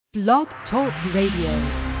Blog Talk Radio.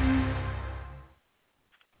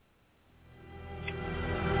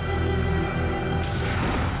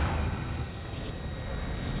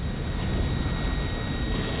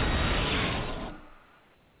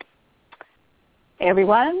 Hey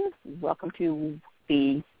everyone, welcome to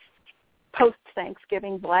the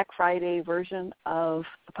post-Thanksgiving Black Friday version of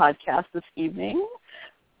the podcast this evening.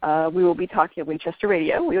 We will be talking at Winchester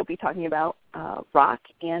Radio. We will be talking about Rock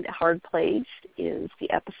and a Hard Place is the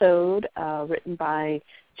episode written by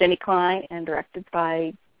Jenny Klein and directed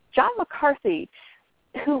by John MacCarthy,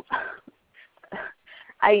 who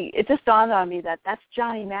it just dawned on me that that's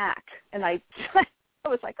Johnny Mac, and I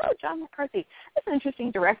was like, oh, John MacCarthy, that's an interesting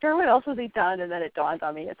director. What else has he done? And then it dawned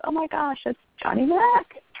on me, it's, oh my gosh, it's Johnny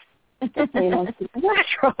Mac.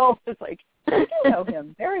 Supernatural. It's like, I know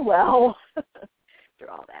him very well.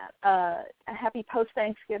 All that. A happy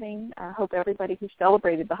post-Thanksgiving. I hope everybody who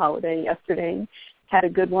celebrated the holiday yesterday had a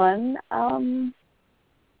good one. Supernatural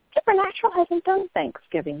hasn't done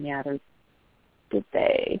Thanksgiving yet, or did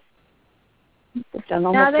they? They've done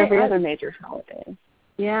almost every other major holiday.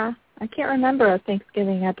 Yeah, I can't remember a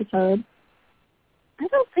Thanksgiving episode. I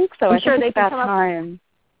don't think so. I think it's about time.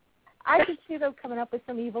 I could see them coming up with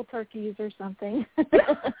some evil turkeys or something.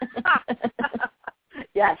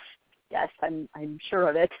 Yes, I'm sure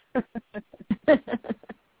of it.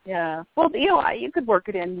 Yeah. Well, you could work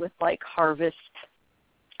it in with like harvest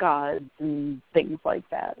gods and things like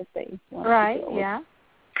that if they want to deal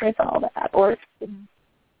with all that, or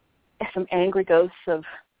some angry ghosts of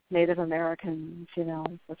Native Americans.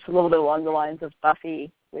 It's a little bit along the lines of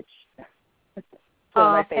Buffy, which is one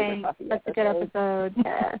of my favorite Buffy episodes. That's a good episode.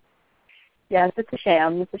 Yeah. Yes, it's a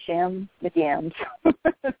sham. It's a sham with yams.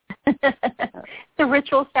 The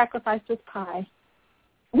ritual sacrifice with pie.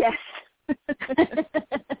 Yes.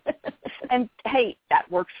 And, hey,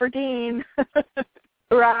 that works for Dean.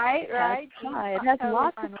 Right. Pie. It has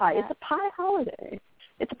lots of pie. It's a pie holiday.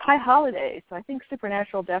 So I think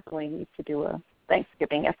Supernatural definitely needs to do a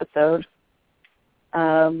Thanksgiving episode.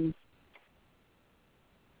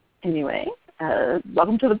 Anyway.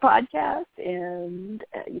 Welcome to the podcast, and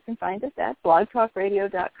you can find us at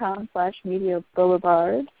blogtalkradio.com/Media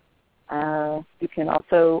Boulevard. You can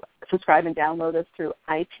also subscribe and download us through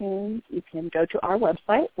iTunes. You can go to our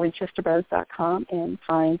website, winchesterbros.com, and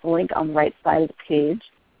find the link on the right side of the page.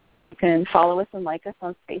 You can follow us and like us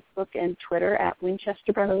on Facebook and Twitter at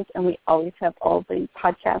Winchester Bros, and we always have all the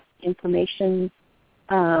podcast information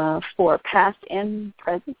for past and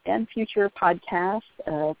present and future podcasts,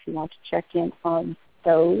 if you want to check in on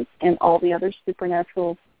those and all the other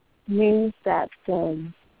supernatural news that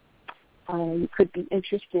you could be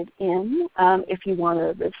interested in. If you want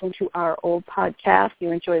to listen to our old podcasts,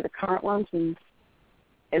 you enjoy the current ones and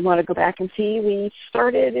want to go back and see, we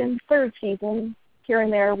started in third season. Here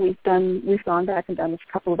and there, we've gone back and done a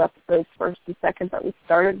couple of episodes, first and second, but we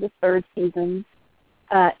started the third season.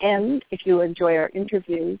 And if you enjoy our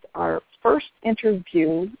interviews, our first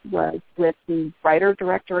interview was with the writer,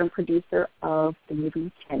 director, and producer of the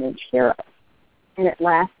movie 10-Inch Hero. And it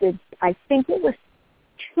lasted, I think it was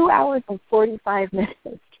 2 hours and 45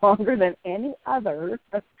 minutes, longer than any other.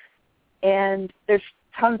 And there's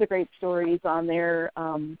tons of great stories on there,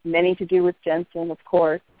 many to do with Jensen, of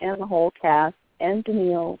course, and the whole cast, and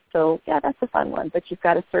Daniil. So, yeah, that's a fun one. But you've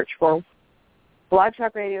got to search for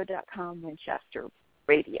blogtalkradio.com Winchester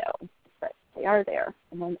Radio, but they are there,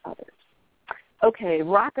 among others. Okay,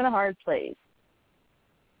 Rock and a Hard Place.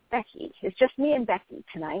 Becky. It's just me and Becky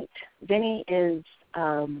tonight. Vinny is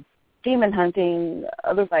demon hunting,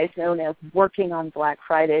 otherwise known as working on Black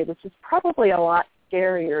Friday, which is probably a lot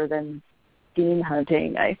scarier than demon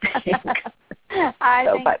hunting, I think. I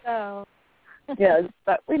think so. Yes,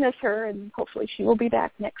 but we miss her, and hopefully she will be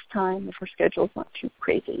back next time if her schedule's not too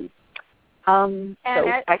crazy.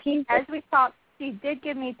 Becky, as we talked, she did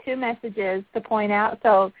give me 2 messages to point out,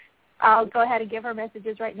 so I'll go ahead and give her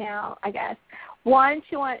messages right now, I guess. One,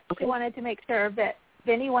 she wanted to make sure that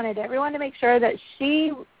Vinny wanted everyone to make sure that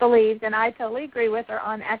she believes, and I totally agree with her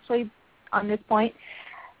on this point,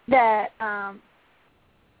 that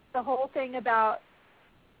the whole thing about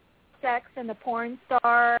sex and the porn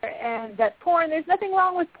star, and that porn, there's nothing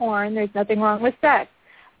wrong with porn, there's nothing wrong with sex.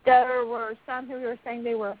 There were some who were saying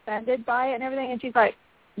they were offended by it and everything, and she's like,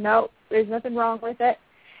 no, there's nothing wrong with it.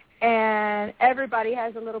 And everybody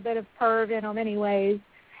has a little bit of perv in them anyways.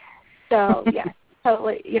 So, yeah,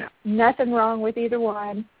 totally, nothing wrong with either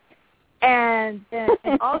one. And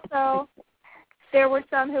also, there were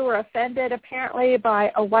some who were offended, apparently,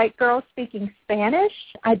 by a white girl speaking Spanish.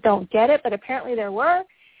 I don't get it, but apparently there were.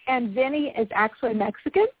 And Vinny is actually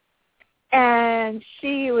Mexican. And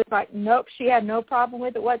she was like, nope, she had no problem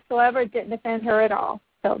with it whatsoever. It didn't offend her at all.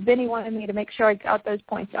 So Vinny wanted me to make sure I got those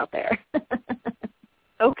points out there.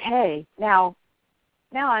 Okay. Now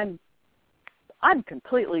I'm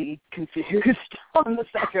completely confused on the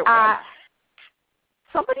second one.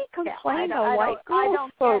 Somebody complained a white girl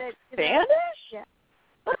spoke Spanish? Yeah.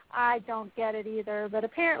 I don't get it either, but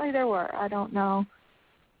apparently there were. I don't know.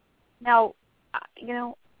 Now,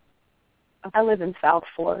 I live in South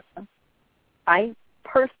Florida. I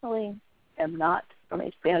personally am not from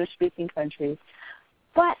a Spanish-speaking country,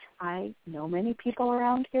 but I know many people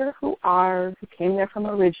around here who came there from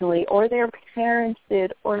originally, or their parents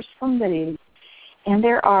did, or somebody. And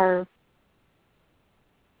there are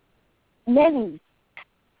many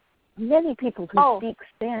people who speak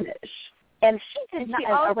Spanish. And she did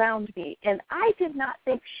not around me, and I did not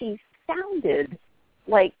think she sounded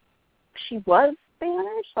like she was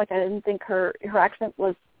Spanish. Like, I didn't think her accent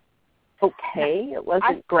was okay. It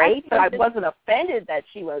wasn't great, but I wasn't offended that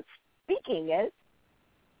she was speaking it.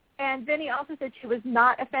 And Vinny also said she was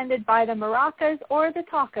not offended by the maracas or the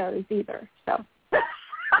tacos either. So.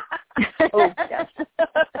 Oh, yes.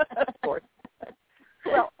 Of course.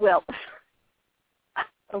 Well.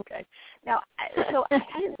 Okay. Now,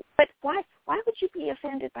 but why would you be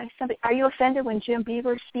offended by somebody? Are you offended when Jim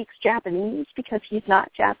Beaver speaks Japanese because he's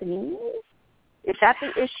not Japanese? Is that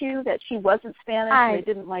the issue, that she wasn't Spanish and they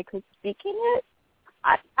didn't like her speaking it?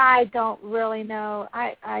 I don't really know.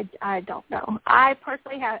 I don't know. I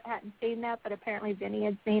personally hadn't seen that, but apparently Vinny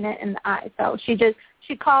had seen it, and so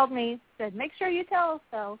she called me, said, make sure you tell,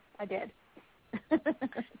 so I did.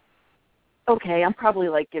 Okay, I'm probably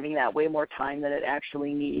giving that way more time than it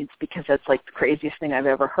actually needs, because that's the craziest thing I've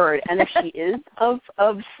ever heard. And if she is of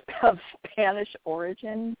Spanish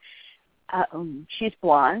origin, she's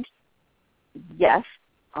blonde. Yes,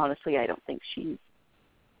 honestly, I don't think she's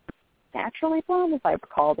naturally blonde. If I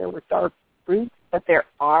recall, there were dark roots, but there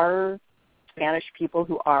are Spanish people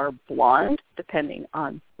who are blonde, depending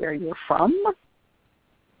on where you're from.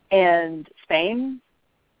 And Spain,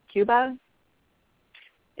 Cuba,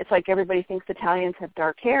 it's like everybody thinks Italians have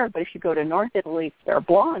dark hair, but if you go to North Italy, they're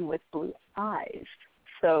blonde with blue eyes.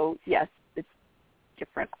 So, yes, it's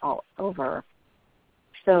different all over.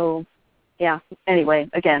 So, yeah, anyway,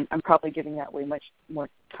 again, I'm probably giving that way much more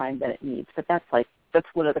time than it needs, but that's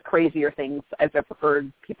one of the crazier things I've ever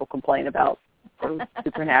heard people complain about for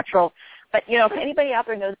Supernatural. But, if anybody out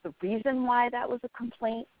there knows the reason why that was a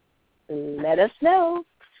complaint, let us know.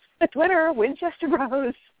 Twitter, Winchester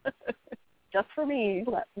Rose. Just for me,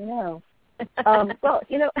 let me know. Well,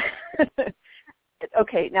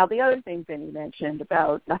 okay, now the other thing Vinny mentioned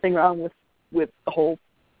about nothing wrong with the whole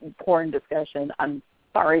porn discussion, I'm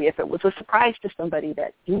sorry if it was a surprise to somebody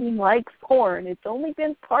that Dean likes porn. It's only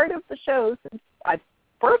been part of the show since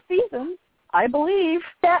first season, I believe.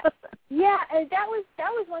 Yeah, and that was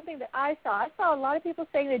one thing that I saw. I saw a lot of people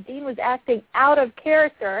saying that Dean was acting out of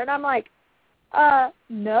character, and I'm like,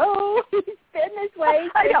 no, he's been this way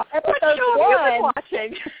since episode 1.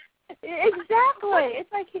 Watching? Exactly.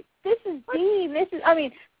 It's like, this is Dean.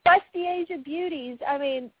 Dusty Asian Beauties.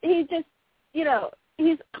 He just,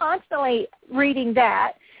 he's constantly reading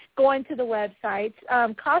that, going to the websites.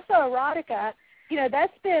 Casa Erotica,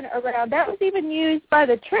 that's been around. That was even used by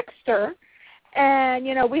the Trickster. And,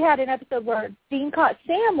 we had an episode where Dean caught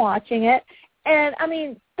Sam watching it. And,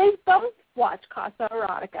 they both watch Casa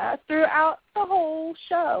Erotica throughout the whole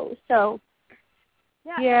show. So,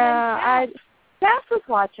 yeah. Staff was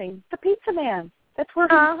watching The Pizza Man. That's where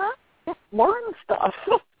he learned stuff.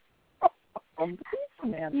 From The Pizza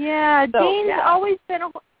Man. Yeah, so, Dean's always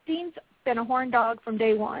been a horn dog from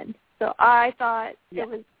day one. So I thought it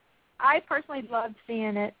was. I personally loved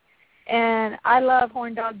seeing it, and I love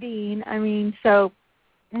horn dog Dean. So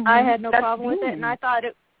I had no problem with it, and I thought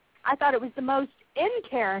it was the most in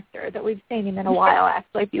character that we've seen him in a while,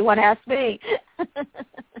 actually, if you want to ask me.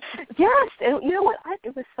 Yes, and you know what?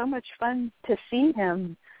 It was so much fun to see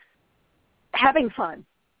him having fun,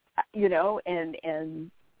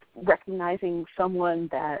 and recognizing someone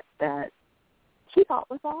that he thought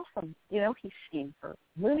was awesome. He's seen her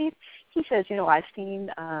movies. He says, I've seen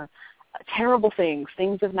terrible things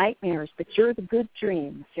of nightmares, but you're the good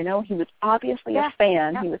dreams. He was obviously a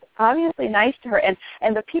fan. Yeah. He was obviously nice to her. And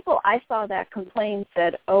the people I saw that complained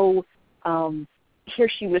said, here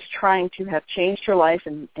she was trying to have changed her life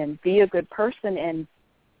and be a good person, and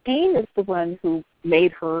Dean is the one who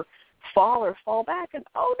made her fall back. And,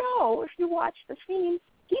 oh, no, if you watch the scene,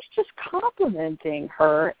 he's just complimenting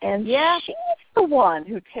her, and she's the one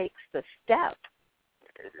who takes the step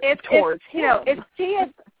towards him.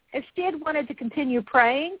 If she had wanted to continue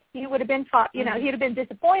praying, he would have been, he'd have been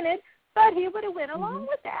disappointed. But he would have went along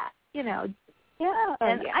with that, you know. Yeah,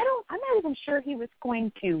 and yeah. I'm not even sure he was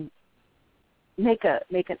going to make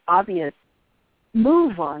an obvious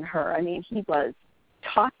move on her. I mean, he was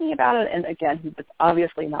talking about it, and again, he was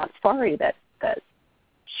obviously not sorry that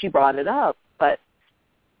she brought it up. But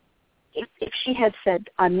if she had said,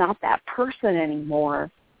 "I'm not that person anymore.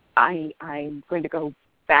 I'm going to go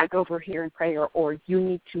back over here and pray," or "You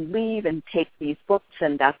need to leave and take these books,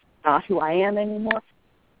 and that's not who I am anymore,"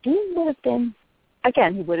 he would have been.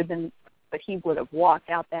 Again, he would have been. But he would have walked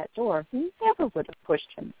out that door. He never would have pushed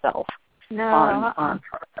himself on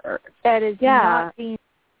her. That is not Dean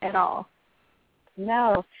at all.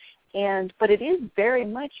 No. But it is very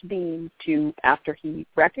much Dean to, after he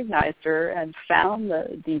recognized her and found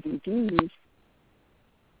the DVDs,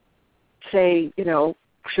 say, you know,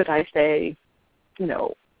 should I say, you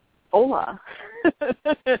know, hola,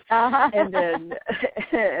 and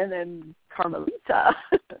then Carmelita.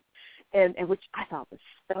 And which I thought was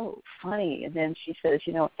so funny. And then she says,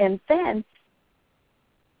 you know, and then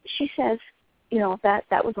she says, you know, that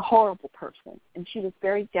was a horrible person. And she was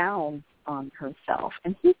very down on herself.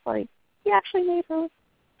 And he's like, he actually made her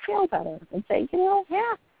feel better and say, you know,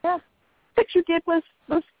 yeah, what you did was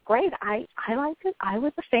great. I liked it. I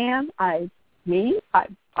was a fan. I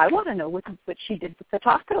want to know what she did with the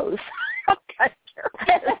tacos. Okay.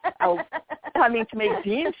 I mean, to make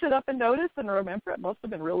Dean sit up and notice and remember, it must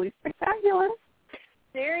have been really spectacular.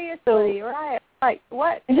 Seriously, right? Like,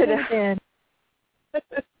 what could have been?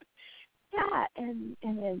 Yeah, and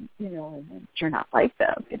then, you know, and then you're not like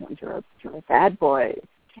them. You know, you're a bad boy.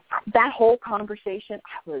 That whole conversation,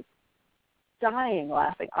 I was dying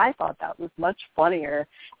laughing. I thought that was much funnier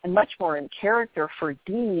and much more in character for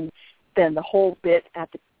Dean than the whole bit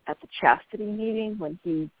at the chastity meeting when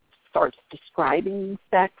he starts describing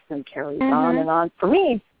sex and carries on and on. For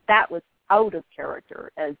me, that was out of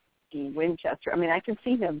character as Dean Winchester. I mean, I can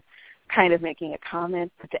see him kind of making a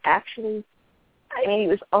comment, but to actually, I mean, he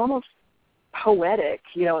was almost poetic,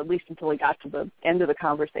 you know, at least until he got to the end of the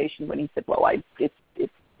conversation when he said, well, it's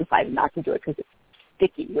decided not to do it because it's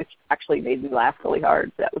sticky, which actually made me laugh really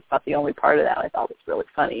hard. That was about the only part of that I thought was really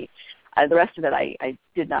funny. The rest of it I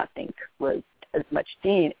did not think was as much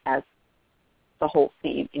Dean as the whole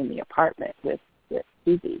scene in the apartment with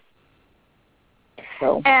Susie.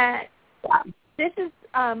 So, this is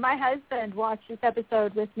my husband watched this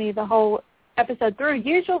episode with me the whole episode through.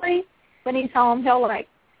 Usually, when he's home, he'll like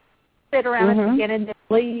sit around at the beginning and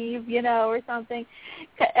leave, you know, or something.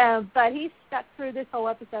 But he stuck through this whole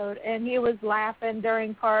episode, and he was laughing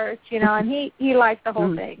during parts, you know, and he liked the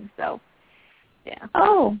whole thing. So, yeah.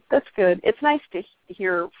 Oh, that's good. It's nice to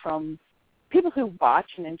hear from people who watch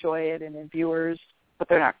and enjoy it and viewers, but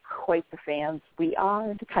they're not quite the fans we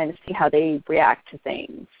are, to kind of see how they react to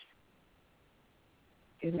things.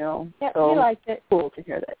 You know? Yeah, so he liked it. Cool to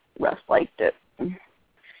hear that Russ liked it.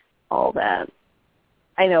 All that.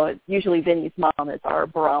 I know usually Vinny's mom is our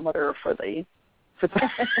barometer for the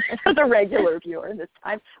for the regular viewer, and this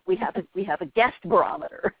time we have a guest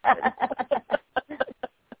barometer.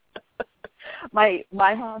 My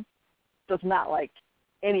mom does not like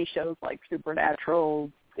any shows like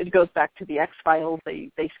Supernatural. It goes back to the X-Files.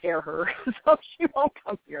 They scare her, so she won't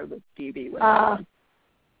come near the TV when on.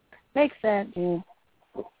 Makes sense.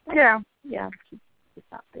 Yeah, she's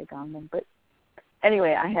not big on them. But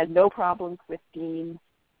anyway, I had no problems with Dean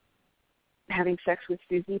having sex with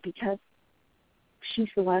Susie because she's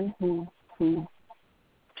the one who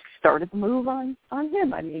started the move on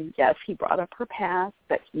him. I mean, yes, he brought up her past,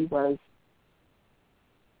 but he was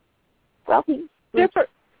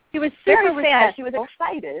he was very super sad. She was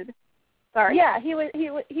excited. Sorry. Yeah, he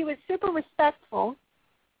was super respectful,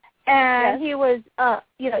 and he was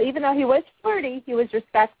you know, even though he was flirty, he was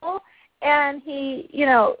respectful, and he, you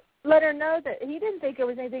know, let her know that he didn't think there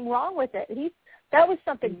was anything wrong with it. That was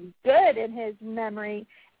something good in his memory,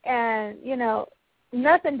 and, you know,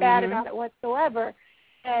 nothing bad about it whatsoever.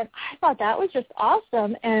 And I thought that was just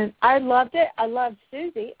awesome, and I loved it. I loved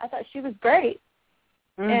Susie. I thought she was great,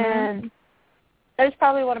 and that was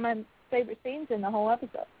probably one of my favorite scenes in the whole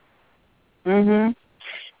episode.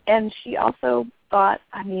 And she also thought,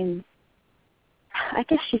 I mean, I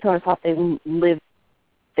guess she thought they lived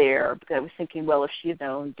there, because I was thinking, well, if she had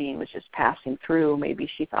known Dean was just passing through, maybe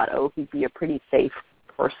she thought, oh, he'd be a pretty safe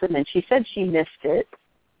person. And she said she missed it,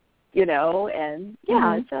 you know, and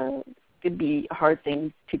it could be a hard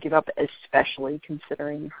thing to give up, especially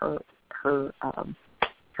considering her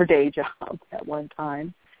day job at one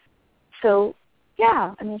time. So,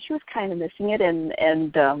 yeah, I mean, she was kind of missing it,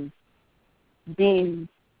 and Dean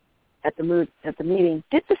at the meeting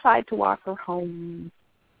did decide to walk her home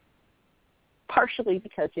partially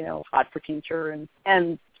because, hot for teacher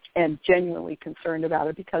and genuinely concerned about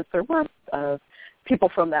it because there were people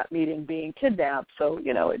from that meeting being kidnapped. So,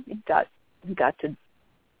 he got to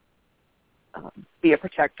be a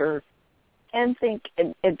protector and think,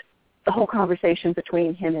 and the whole conversation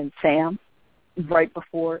between him and Sam right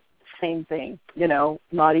before, same thing,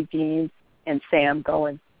 naughty Dean and Sam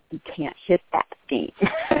going, you can't hit that Dean,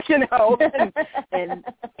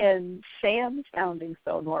 and Sam sounding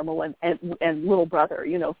so normal and little brother,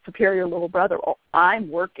 superior little brother, oh,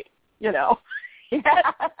 I'm working, and all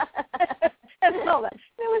that.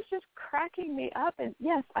 It was just cracking me up, and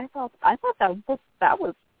yes, I thought that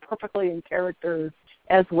was perfectly in character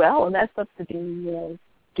as well, and that's up to Dean,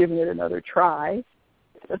 giving it another try.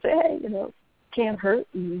 So say, hey, can't hurt,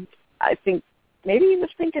 and I think maybe he was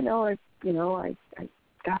thinking, I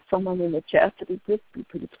got someone in the chest that would be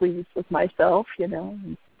pretty pleased with myself, and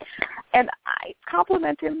I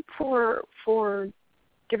compliment him for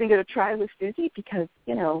giving it a try with Susie because,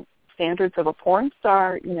 standards of a porn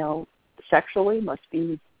star, sexually must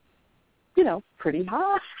be, pretty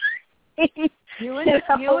high. You would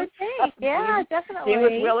think, yeah, definitely. He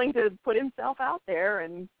was willing to put himself out there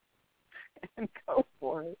and go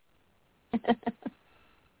for it.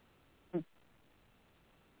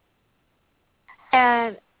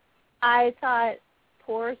 And I thought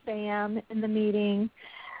poor Sam in the meeting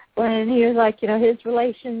when he was like, his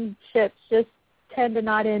relationships just tend to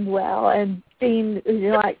not end well, and Dean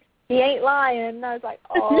like, he ain't lying. And I was like,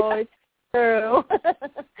 oh, it's true.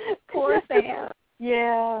 Poor Sam.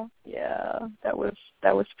 Yeah, that was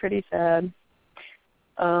pretty sad.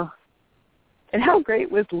 And how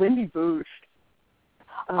great was Lindy Booth?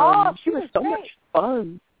 She was so much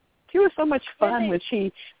fun. She was so much fun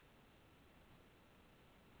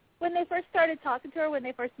when they first started talking to her, when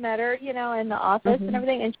they first met her, in the office and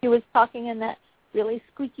everything, and she was talking in that really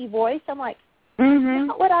squeaky voice. I'm like, that's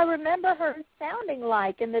not what I remember her sounding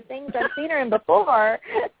like and the things I've seen her in before.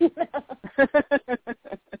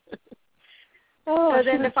 So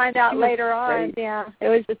then to find out later on, it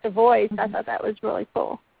was just a voice. I thought that was really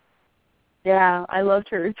cool. Yeah, I loved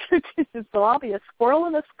her. So I'll be a squirrel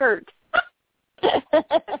in a skirt. That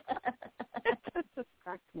just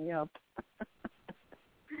cracked me up.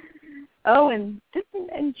 Oh, and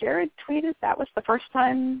Jared tweeted that was the first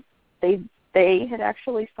time they had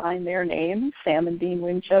actually signed their names, Sam and Dean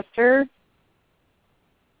Winchester,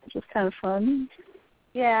 which was kind of fun.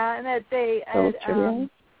 Yeah, and that they had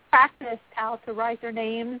practiced how to write their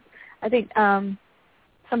names. I think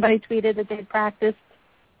somebody tweeted that they'd practiced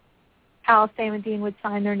how Sam and Dean would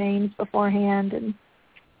sign their names beforehand.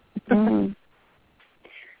 And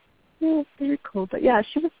yeah, very cool. But yeah,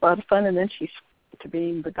 she was a lot of fun, and then she's to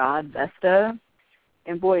being the god Vesta.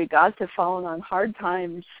 And boy, gods have fallen on hard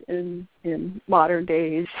times in modern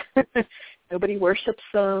days. Nobody worships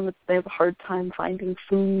them. They have a hard time finding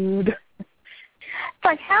food. It's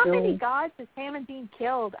like, how many gods has Sam and Dean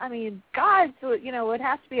killed? I mean, gods, would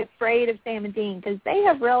have to be afraid of Sam and Dean because they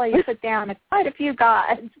have really put down quite a few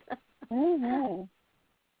gods. Mm-hmm.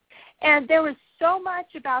 And there was so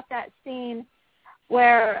much about that scene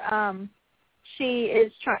where she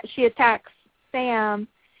attacks Sam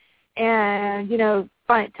and,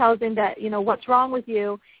 tells him that, what's wrong with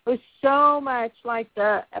you. It was so much like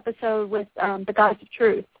the episode with the Gods of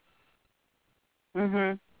Truth.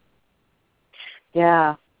 Mhm.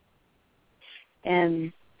 Yeah.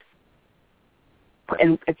 And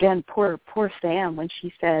again, poor Sam when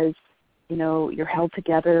she says, you're held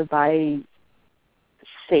together by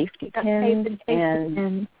safety pins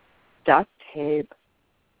and duct tape.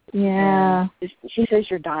 Yeah. And she says,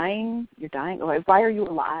 you're dying. Why are you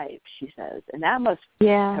alive? She says. And that must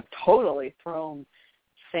have totally thrown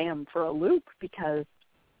Sam for a loop because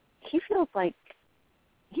he feels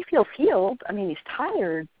healed. I mean, he's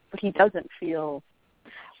tired, but he doesn't feel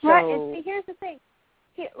so. Right, and see, here's the thing.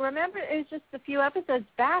 Remember, it was just a few episodes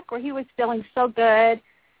back where he was feeling so good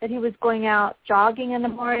that he was going out jogging in the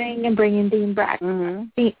morning and bringing Dean back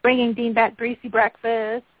greasy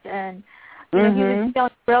breakfast, and he was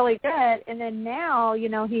feeling really good. And then now,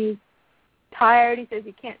 he's tired. He says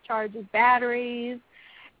he can't charge his batteries.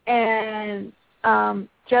 And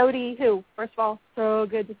Jody, who, first of all, so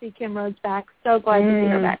good to see Kim Rhodes back. So glad to see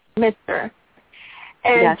her back. Missed her.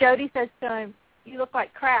 And Jody says to him, you look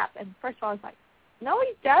like crap. And first of all, I was like, no,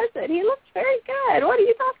 he doesn't. He looks very good. What are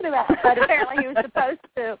you talking about? But apparently he was supposed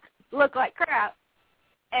to look like crap.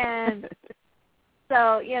 And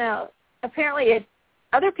so, apparently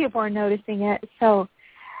other people are noticing it. So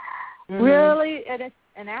really really,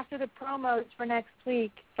 and after the promos for next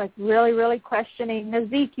week, it's like really, really questioning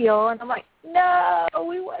Ezekiel. And I'm like, no,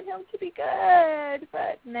 we want him to be good.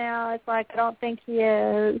 But now it's like, I don't think he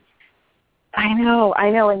is. I know.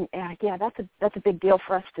 And yeah, that's a big deal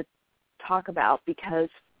for us to talk about because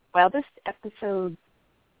while this episode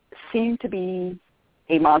seemed to be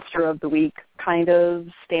a Monster of the Week kind of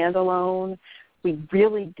standalone, we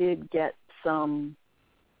really did get some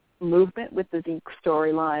movement with the Zeke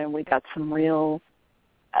storyline. We got some real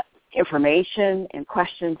information and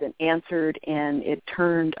questions and answered, and it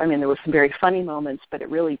turned, I mean, there were some very funny moments, but it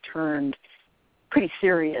really turned pretty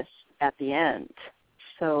serious at the end.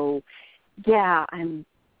 So, yeah,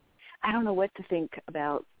 I don't know what to think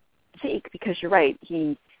about Zeke because you're right.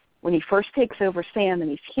 When he first takes over Sam and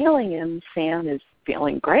he's healing him, Sam is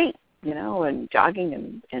feeling great, and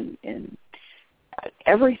jogging and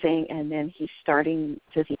everything, and then he's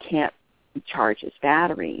says he can't recharge his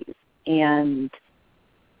batteries. And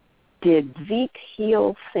did Zeke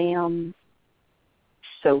heal Sam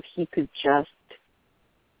so he could just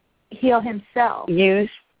heal himself? Use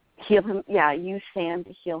Sam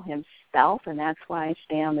to heal himself, and that's why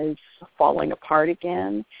Sam is falling apart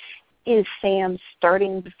again. Is Sam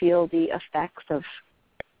starting to feel the effects of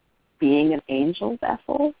being an angel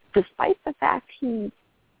vessel, despite the fact he's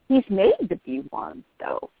made to be one,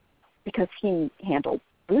 though, because he handled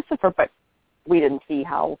Lucifer, but we didn't see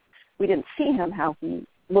him how he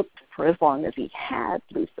looked for as long as he had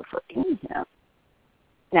Lucifer in him.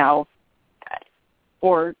 Now,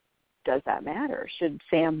 or does that matter? Should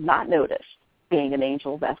Sam not notice being an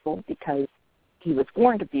angel vessel because he was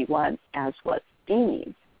born to be one, as was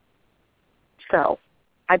Dean? So,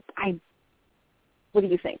 what do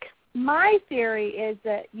you think? My theory is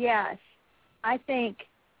that, yes, I think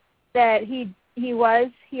that he was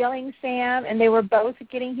healing Sam, and they were both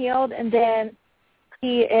getting healed, and then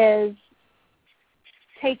he is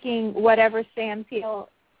taking whatever Sam's he's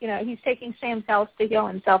taking Sam's health to heal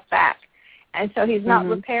himself back. And so he's not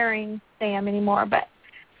repairing Sam anymore. But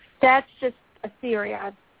that's just a theory.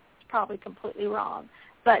 It's probably completely wrong.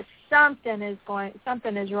 But something is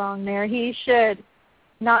wrong there. He should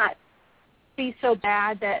not be so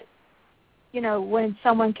bad that, when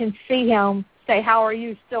someone can see him, say, how are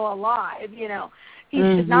you still alive? He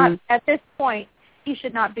should not, at this point, he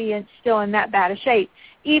should not be still in that bad a shape.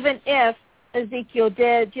 Even if Ezekiel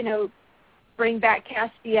did, bring back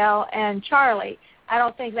Castiel and Charlie, I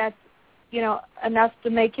don't think that's, enough to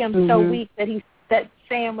make him so weak that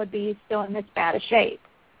Sam would be still in this bad a shape.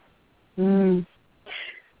 Something.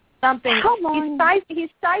 He's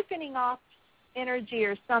siphoning off energy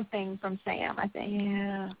or something from Sam, I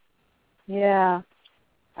think. Yeah.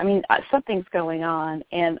 I mean, something's going on,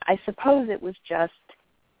 and I suppose it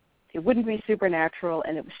wouldn't be supernatural,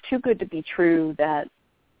 and it was too good to be true that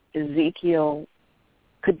Ezekiel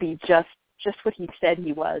could be just what he said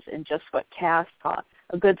he was and just what Cass thought,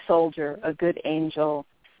 a good soldier, a good angel,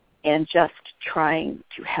 and just trying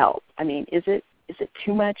to help. I mean, is it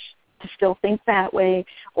too much to still think that way,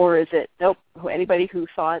 or is it, nope, anybody who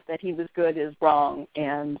thought that he was good is wrong,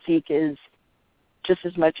 and Zeke is just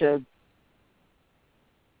as much a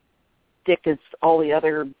dick as all the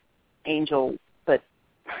other angels? But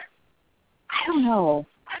I don't know.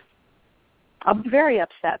 I'm very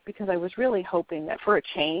upset because I was really hoping that for a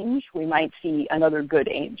change we might see another good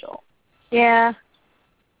angel. Yeah.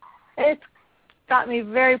 It's got me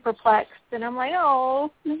very perplexed, and I'm like,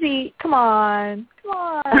 oh, Zeke, come on.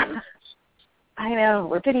 I know.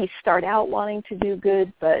 Or did he start out wanting to do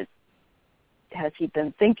good, but has he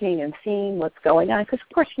been thinking and seeing what's going on? Because,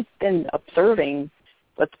 of course, he's been observing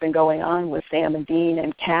what's been going on with Sam and Dean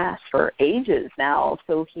and Cass for ages now,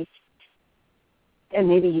 so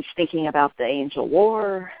maybe he's thinking about the Angel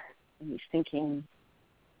War, and he's thinking,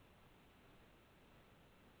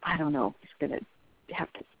 I don't know, he's going to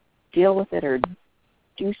have to deal with it or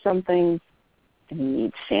do something, and he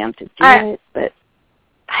needs Sam to do it, but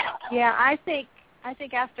I don't know. Yeah, I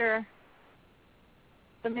think after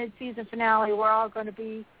the mid-season finale, we're all going to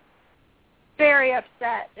be very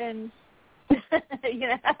upset, and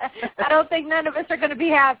I don't think none of us are going to be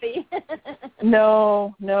happy.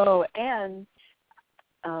 No, and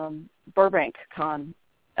Burbank Con,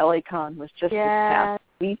 LA Con was just this past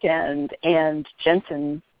weekend, and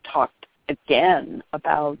Jensen talked again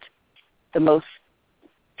about the most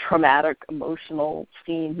traumatic, emotional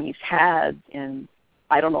scene he's had in,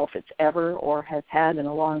 I don't know if it's ever or has had in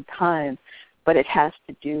a long time, but it has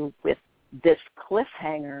to do with this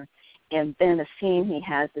cliffhanger and then a scene he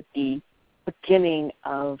has at the beginning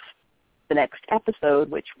of the next episode,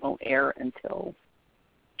 which won't air until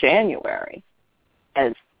January,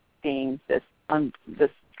 as being this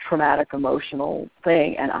traumatic emotional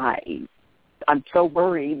thing, and I'm so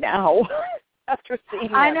worried now after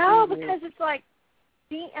seeing that. I know, preview. because it's like,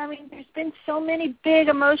 there's been so many big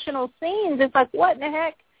emotional scenes. It's like, what in the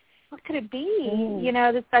heck? What could it be?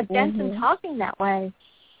 Mm. This Jensen talking that way.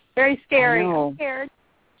 Very scary. I'm scared.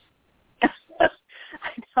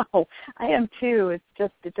 I know. I am too. It's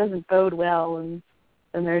just, it doesn't bode well. And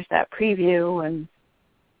then there's that preview, and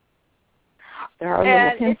there are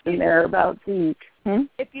little hints in there about Zeke.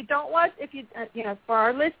 If you don't watch, for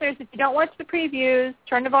our listeners, if you don't watch the previews,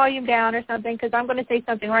 turn the volume down or something, because I'm going to say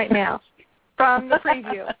something right now from the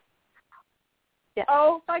preview. Yeah.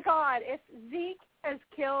 Oh, my God. If Zeke has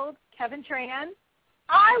killed Kevin Tran,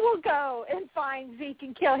 I will go and find Zeke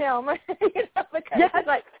and kill him. Because it's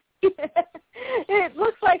like, it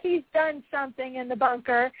looks like he's done something in the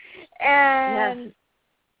bunker. And,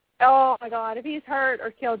 oh, my God, if he's hurt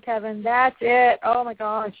or killed Kevin, that's it. Oh, my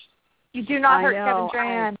gosh. You do not hurt Kevin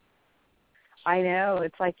Tran. I know.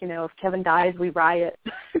 It's like, if Kevin dies, we riot.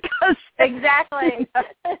 Exactly.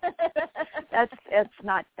 That's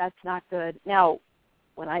not good. Now,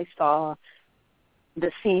 when I saw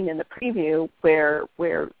the scene in the preview where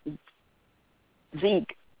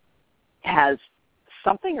Zeke has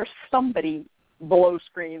something or somebody below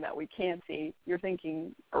screen that we can't see, you're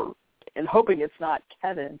thinking and hoping it's not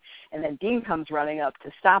Kevin, and then Dean comes running up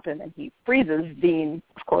to stop him, and he freezes Dean,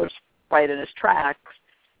 of course, right in his tracks.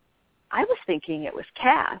 I was thinking it was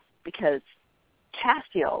Cass, because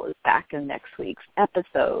Castiel is back in next week's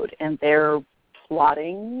episode, and they're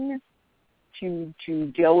plotting to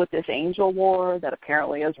deal with this angel war that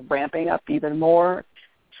apparently is ramping up even more.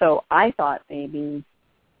 So I thought maybe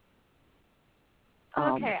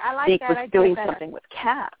I like Zeke that was idea doing better. something with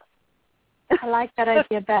Cass. I like that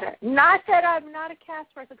idea better. Not that I'm not a Cass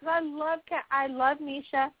person, because I love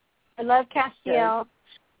Misha, I love Castiel,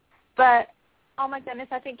 but oh my goodness,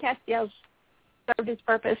 I think Castiel's served his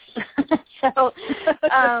purpose. So,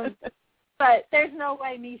 but there's no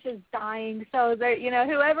way Misha's dying. So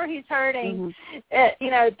whoever he's hurting,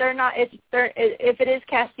 they're not. If it is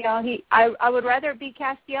Castiel, I would rather it be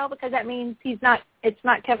Castiel, because that means it's not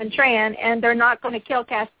Kevin Tran, and they're not going to kill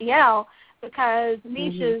Castiel because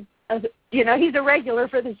Misha's. He's a regular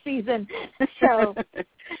for the season. So, so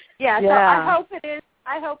I hope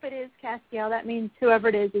it is Castiel. That means whoever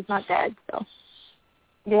it is not dead. So.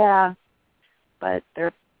 Yeah, but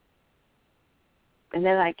and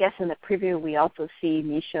then I guess in the preview we also see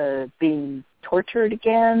Misha being tortured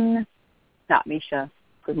again. Not Misha,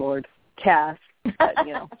 good Lord, Cass. But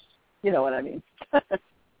you know what I mean.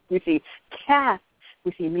 We see Cass.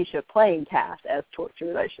 We see Misha playing Cass as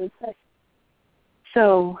tortured, I should say.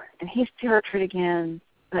 So, and he's tortured again.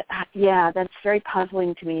 But, that's very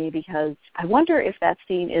puzzling to me, because I wonder if that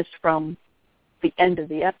scene is from the end of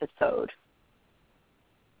the episode.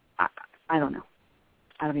 I don't know.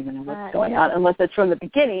 I don't even know what's going on, unless it's from the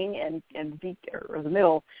beginning and Zeke, or the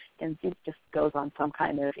middle, and Zeke just goes on some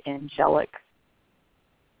kind of angelic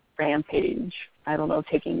rampage. I don't know,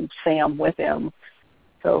 taking Sam with him.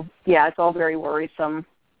 So, it's all very worrisome.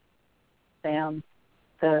 Sam,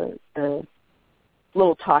 the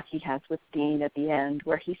little talk he has with Dean at the end,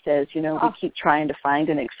 where he says, we keep trying to find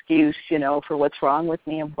an excuse, for what's wrong with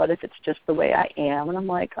me, and what if it's just the way I am? And I'm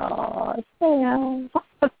like, oh, Sam.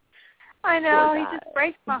 I know, he just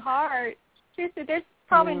breaks my heart. Seriously, there's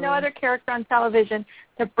probably no other character on television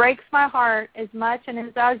that breaks my heart as much and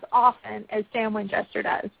as often as Sam Winchester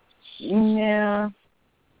does. Yeah.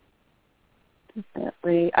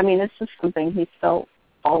 Definitely. I mean, it's just something he's felt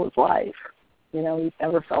all his life. He's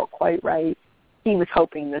never felt quite right. He was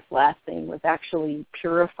hoping this last thing was actually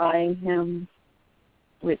purifying him,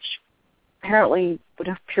 which apparently would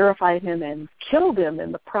have purified him and killed him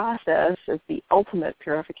in the process as the ultimate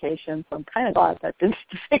purification. So I'm kind of glad that didn't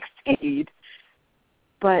succeed.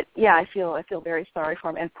 But I feel very sorry for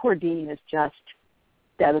him. And poor Dean is just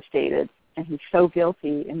devastated, and he's so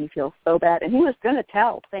guilty, and he feels so bad. And he was going to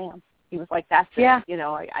tell Sam. He was like, "That's it.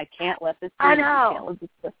 I can't let this. I can't let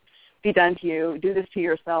this be done to you. Do this to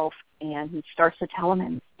yourself." And he starts to tell him,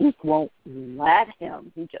 and Zeke won't let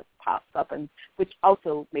him. He just pops up, and which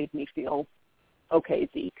also made me feel, okay,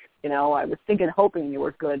 Zeke, I was hoping you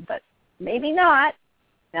were good, but maybe not,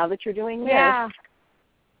 now that you're doing this. Yeah.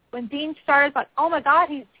 When Dean started, like, oh, my God,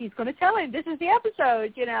 he's going to tell him. This is the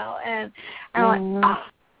episode, and I'm like, oh,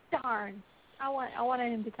 darn. I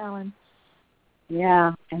wanted him to tell him.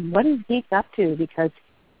 Yeah, and what is Zeke up to? Because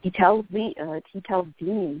he tells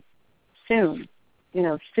Dean soon.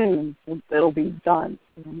 Soon it'll be done.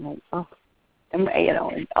 And I'm like, oh, and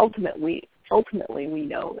ultimately we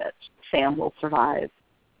know that Sam will survive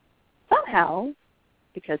somehow.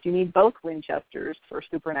 because you need both Winchesters for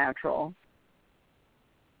Supernatural.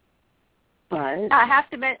 But I have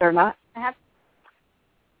to mention, they're not.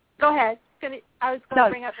 Go ahead. I was going to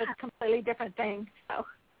bring up a completely different thing. So.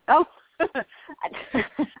 Oh,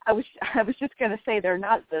 I was just going to say they're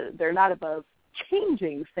not above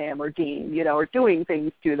changing Sam or Dean, or doing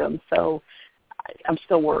things to them. So I'm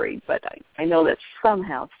still worried, but I know that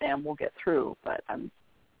somehow Sam will get through. But I'm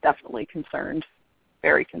definitely concerned,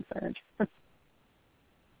 very concerned.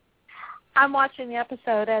 I'm watching the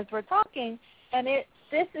episode as we're talking, and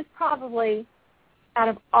this is probably, out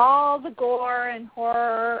of all the gore and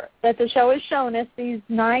horror that the show has shown us these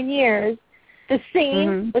 9 years, the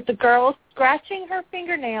scene with the girl scratching her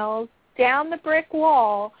fingernails down the brick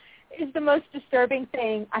wall is the most disturbing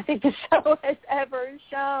thing I think the show has ever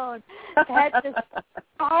shown. That just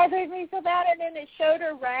bothered me so bad, and then it showed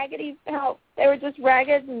her raggedy, how they were just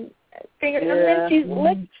ragged and fingers, and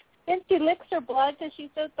then she licks her blood because she's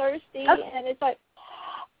so thirsty, and it's like,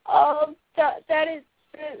 oh,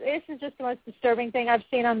 this is just the most disturbing thing I've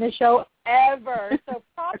seen on this show ever. So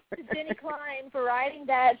props to Jenny Klein for writing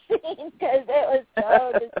that scene because it was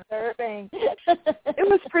so disturbing. It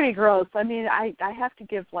was pretty gross. I mean, I have to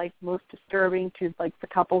give, most disturbing to, the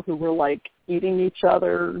couple who were, eating each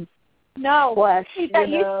other. No. Flesh, that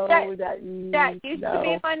used to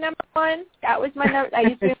be my number one. That was my number. That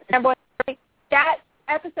used to be my number one. That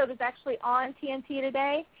episode is actually on TNT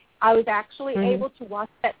today. I was actually able to watch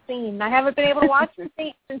that scene. I haven't been able to watch the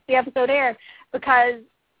scene since the episode aired because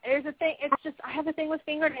there's a thing. It's just I have a thing with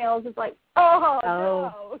fingernails. It's like,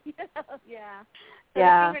 no. Yeah.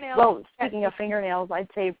 Yeah. Well, speaking of fingernails, I'd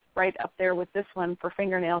say right up there with this one for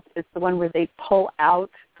fingernails is the one where they pull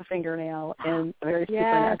out the fingernail in a very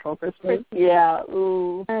Supernatural Christmas. Yeah.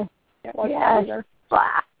 Ooh. Yeah.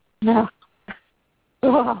 No.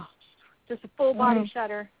 Oh, just a full body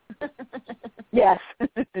shudder. Yes.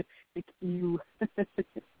 You.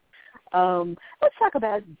 Let's talk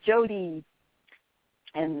about Jody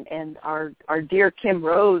and our dear Kim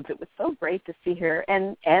Rhodes. It was so great to see her,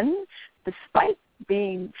 and despite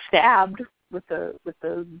being stabbed with the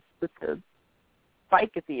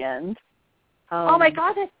spike at the end. Oh my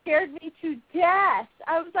God, that scared me to death.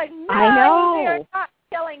 I was like, no, I know. They are not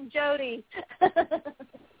killing Jody.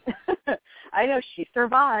 I know she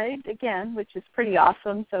survived again, which is pretty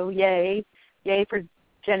awesome. So yay for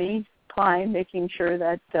Jenny Klein making sure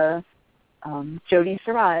that Jody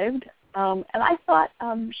survived. And I thought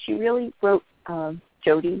she really wrote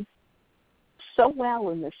Jody so well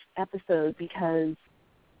in this episode because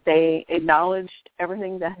they acknowledged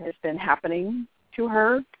everything that has been happening to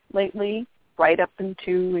her lately, right up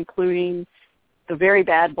into including the very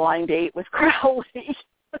bad blind date with Crowley.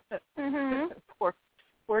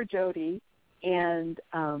 Poor Jody. And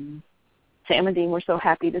Sam and Dean were so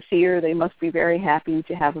happy to see her. They must be very happy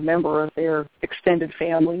to have a member of their extended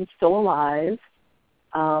family still alive.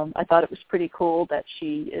 I thought it was pretty cool that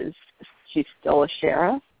she's still a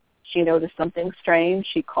sheriff. She noticed something strange.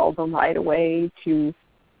 She called them right away to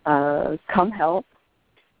come help.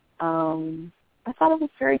 I thought it was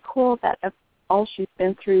very cool that all she's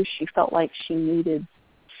been through, she felt like she needed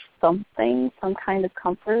something, some kind of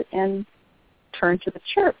comfort, and turned to the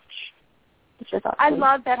church. Which I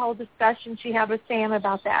love that whole discussion she had with Sam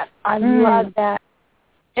about that. I love that.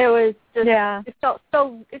 It was just, it felt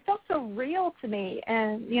so real to me,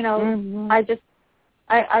 and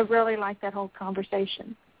I really liked that whole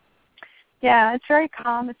conversation. Yeah, it's very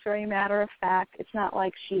calm. It's very matter of fact. It's not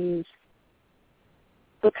like she's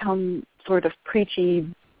become sort of preachy,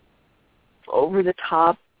 over the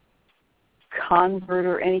top convert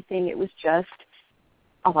or anything. It was just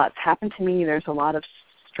a lot's happened to me. There's a lot of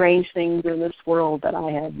strange things in this world that I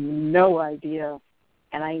had no idea,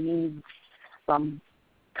 and I need some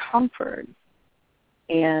comfort.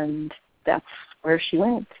 And that's where she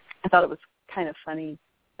went. I thought it was kind of funny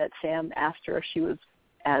that Sam asked her if she was,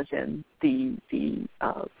 as in the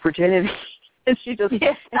virginity, and she just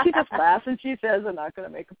laughs and she says, "I'm not going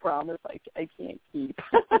to make a promise I can't keep,"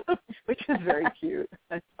 which is very cute.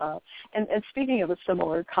 And speaking of a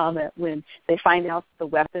similar comment, when they find out the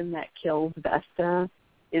weapon that kills Vesta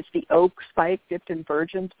is the oak spike dipped in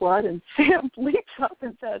virgin's blood, and Sam leaps up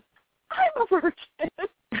and says, "I'm a virgin."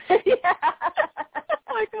 Yeah.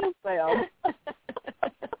 I go, Sam.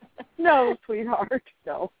 No, sweetheart,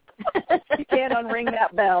 no. You can't unring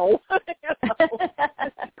that bell.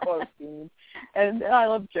 Close scene. And I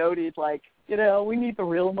love Jody's like, we need the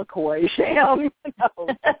real McCoy, Sam. No,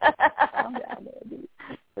 calm down, Andy.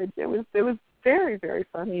 But it was very, very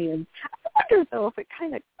funny. And I wonder, though, if it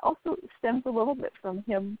kind of also stems a little bit from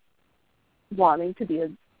him wanting to be a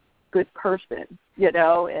good person,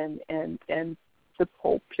 and this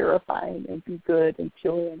whole purifying and be good and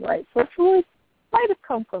pure and right. So it's really might have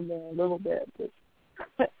come from there a little bit.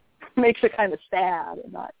 It makes it kind of sad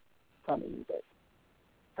and not funny, but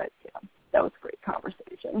yeah, that was a great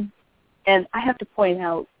conversation. And I have to point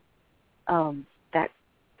out that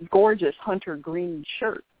gorgeous hunter green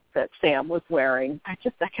shirt that Sam was wearing. I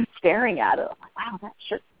kept staring at it. I'm like, wow, that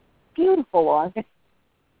shirt's beautiful on it.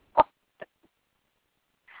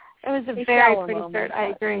 It was a very pretty shirt. I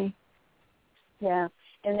agree. Yeah.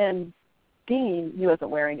 And then Dean, he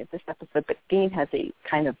wasn't wearing it this episode, but Dean has a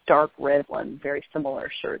kind of dark red one, very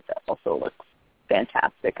similar shirt that also looks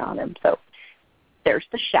fantastic on him. So there's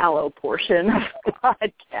the shallow portion of the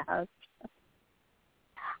podcast.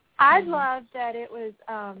 I love that it was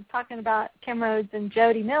talking about Kim Rhodes and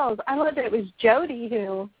Jody Mills. I love that it was Jody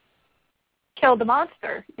who killed the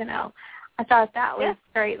monster, you know. I thought that was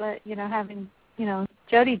great, you know, having, you know,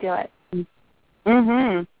 Jody do it.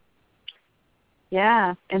 Mhm.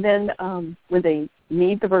 Yeah, and then when they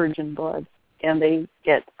need the virgin blood and they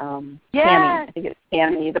get Tammy, I think it's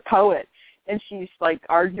Tammy, the poet, and she's like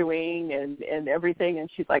arguing and everything,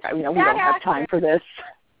 and she's like, we don't have time for this.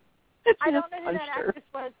 I don't know who that actress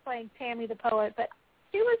was playing Tammy the poet, but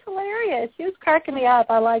she was hilarious. She was cracking me up.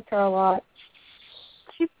 I liked her a lot.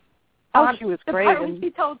 She was great. The part when she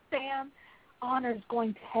told Sam, Honor's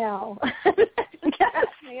going to hell.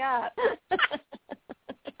 Cracks me up.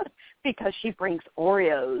 Because she brings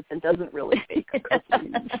Oreos and doesn't really bake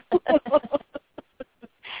cookies.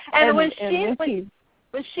 And was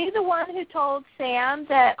she the one who told Sam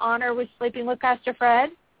that Honor was sleeping with Pastor Fred?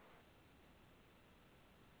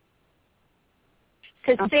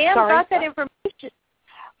 Because Sam got that information.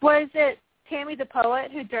 Was it Tammy the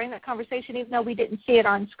poet who, during that conversation, even though we didn't see it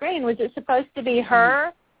on screen, was it supposed to be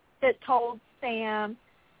her that told Sam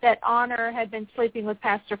that Honor had been sleeping with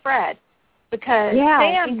Pastor Fred? Because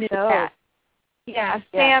Sam knew that. Yeah,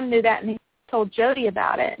 Sam knew that, and he told Jody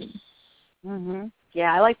about it. Mhm.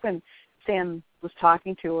 Yeah, I like when Sam was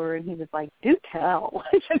talking to her, and he was like, "Do tell,"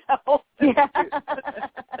 you know. Yeah.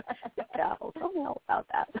 Tell me all about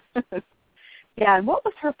that. Yeah, and what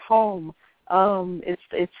was her poem?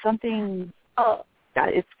 It's something. Oh,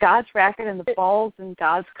 it's God's racket and the balls in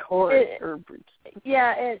God's court. It's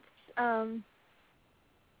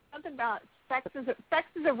something about sex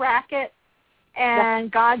is a racket, and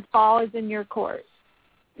God's ball is in your court.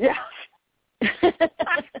 Yeah.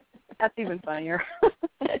 That's even funnier.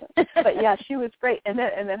 But yeah, she was great. And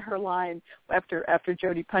then her line after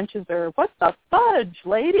Jody punches her, "What the fudge,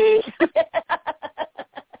 lady?"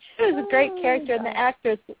 She was a great character, and the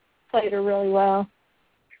actress played her really well.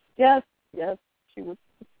 Yes, she was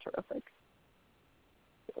terrific.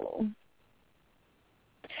 So.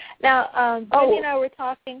 Now, Jenny and I were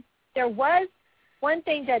talking. There was one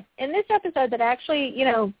thing that in this episode that actually, you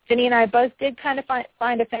know, Jenny and I both did kind of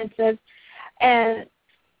find offensive, and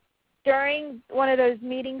during one of those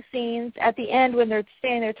meeting scenes at the end when they're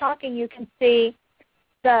standing there talking, you can see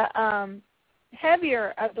the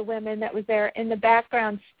heavier of the women that was there in the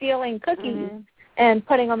background stealing cookies and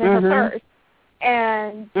putting them in her purse.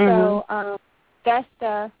 And so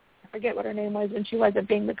Vesta, I forget what her name was when she wasn't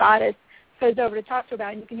being the goddess, goes over to talk to her about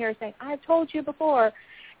it, and you can hear her saying, "I've told you before."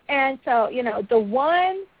 And so, you know, the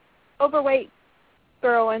one overweight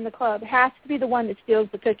girl in the club has to be the one that steals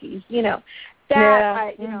the cookies, you know.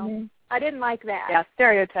 That, I didn't like that. Yeah,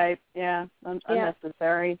 stereotype. Yeah,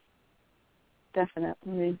 unnecessary.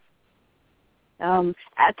 Definitely.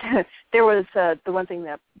 There was the one thing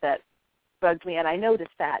that bugged me, and I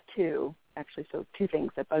noticed that too, actually, so two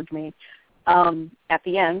things that bugged me. At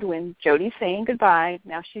the end, when Jody's saying goodbye,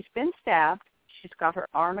 now she's been stabbed, she's got her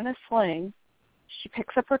arm in a sling, she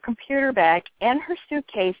picks up her computer bag and her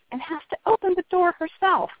suitcase and has to open the door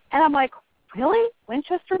herself. And I'm like, really,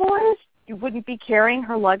 Winchester boys? You wouldn't be carrying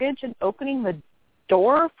her luggage and opening the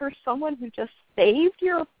door for someone who just saved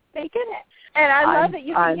your bacon? And I love that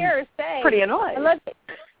you can hear her say. Pretty annoyed. I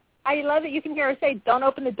love that you can hear her say, "Don't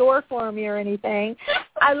open the door for me" or anything.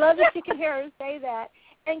 I love that you can hear her say that.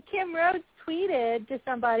 And Kim Rhodes tweeted to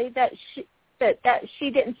somebody that she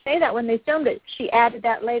didn't say that when they filmed it. She added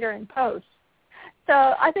that later in post.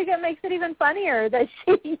 So I think it makes it even funnier that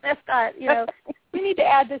she thought, you know, we need to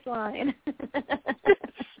add this line.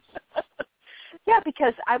 Yeah,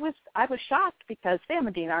 because I was shocked because Sam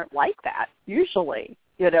and Dean aren't like that usually,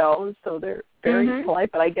 you know, so they're very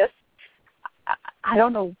polite. But I guess I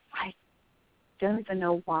don't know. I don't even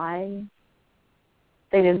know why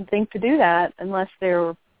they didn't think to do that unless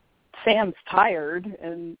Sam's tired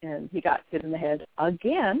and he got hit in the head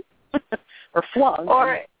again or flung.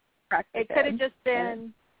 Or it could have just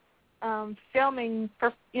been filming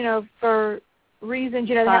for reasons,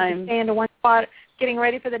 they have to stay into one spot getting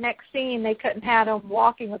ready for the next scene, they couldn't have them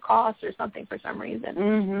walking across or something for some reason.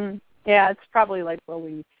 Mm-hmm. Yeah, it's probably like, well,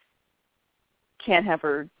 we can't have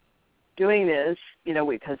her doing this,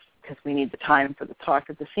 because we need the time for the talk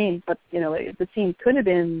of the scene. But, the scene could have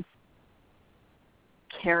been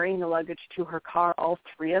carrying the luggage to her car, all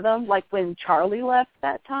three of them, like when Charlie left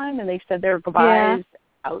that time and they said their goodbyes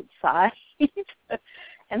outside.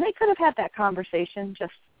 And they could have had that conversation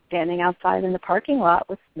just standing outside in the parking lot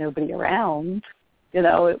with nobody around.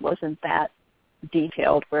 It wasn't that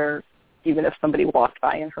detailed where even if somebody walked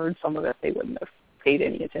by and heard some of it, they wouldn't have paid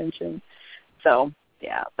any attention. So,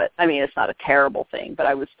 yeah, but, I mean, it's not a terrible thing, but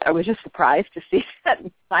I was just surprised to see that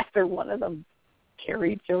neither one of them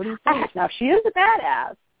carried Jodie's luggage. Now, she is a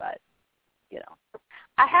badass, but,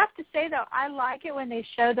 I have to say, though, I like it when they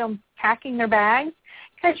show them packing their bags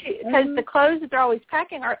because the clothes that they're always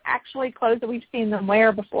packing are actually clothes that we've seen them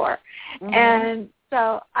wear before. Mm-hmm. And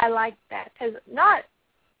so I like that because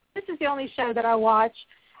this is the only show that I watch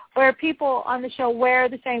where people on the show wear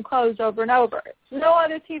the same clothes over and over. No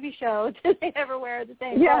other TV show do they ever wear the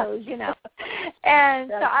same clothes,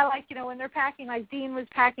 And so I like, when they're packing, like Dean was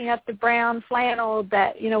packing up the brown flannel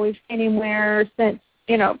that, we've seen him wear since,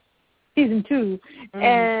 season 2. Mm-hmm.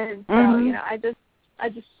 And so, I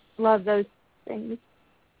just love those things.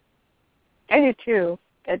 I do too.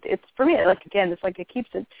 It's for me, like, again, it's like it keeps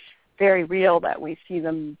it very real that we see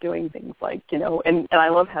them doing things like, and I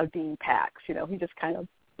love how Dean packs, he just kind of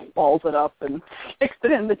balls it up and sticks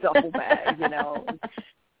it in the duffel bag, and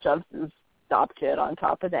shoves his stop kit on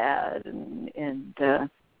top of that and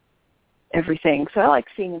everything. So I like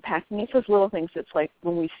seeing him packing. It's those little things. It's like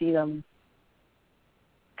when we see them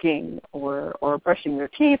cooking or brushing their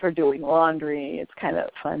teeth or doing laundry, it's kind of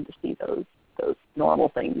fun to see those normal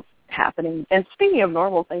things happening. And speaking of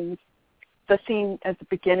normal things, the scene at the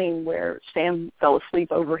beginning where Sam fell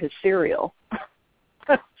asleep over his cereal.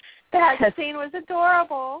 That scene was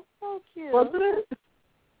adorable. So cute. Wasn't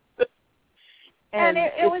it? And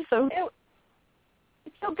it was so...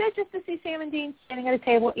 It's so good just to see Sam and Dean standing at a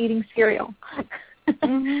table eating cereal.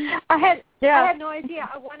 Mm-hmm. I had no idea.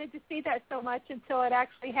 I wanted to see that so much until it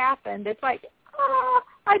actually happened. It's like,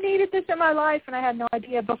 I needed this in my life, and I had no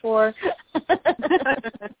idea before.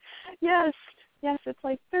 Yes, it's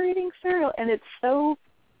like they're eating cereal, and it's so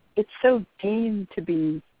Dean to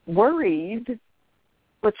be worried,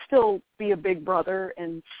 but still be a big brother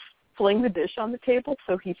and fling the dish on the table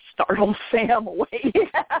so he startles Sam awake.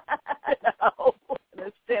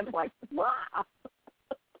 And Sam's like, wow.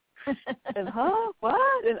 And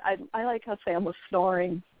what? And I like how Sam was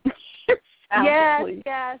snoring.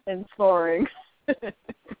 Yes. And snoring.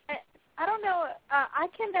 I don't know. I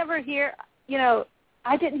can never hear,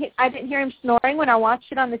 I didn't hear him snoring when I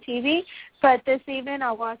watched it on the TV, but this evening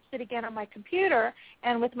I watched it again on my computer,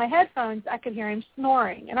 and with my headphones I could hear him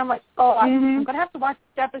snoring. And I'm like, I'm going to have to watch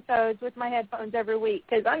these episodes with my headphones every week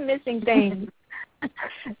because I'm missing things.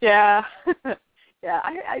 Yeah.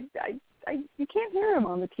 You can't hear him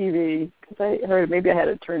on the TV because I heard maybe I had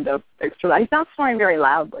it turned up extra. He's not snoring very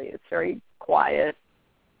loudly. It's very quiet.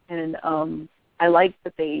 And I like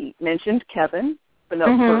that they mentioned Kevin, but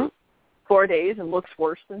for 4 days and looks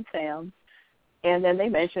worse than Sam. And then they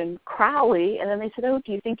mentioned Crowley, and then they said,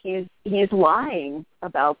 do you think he's lying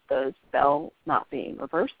about the spell not being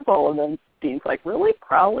reversible? And then Dean's like, really?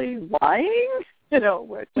 Crowley lying?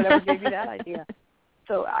 Whatever gave you that idea.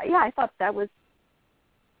 So, I thought that was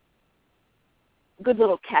a good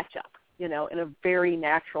little catch-up, in a very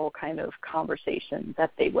natural kind of conversation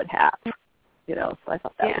that they would have, So I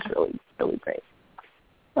thought that was really, really great.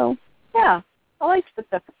 So, I liked this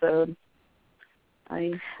episode.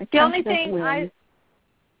 The only thing I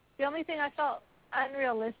felt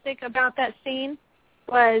unrealistic about that scene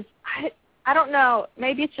was I don't know,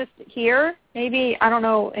 maybe it's just here, maybe I don't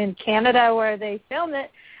know in Canada where they filmed it,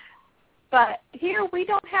 but here we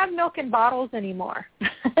don't have milk in bottles anymore.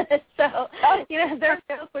 So their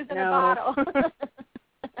milk was in a bottle.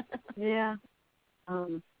 Yeah,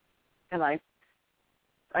 and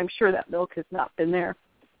I'm sure that milk has not been there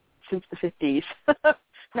since the 50s.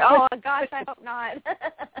 Oh, gosh, I hope not.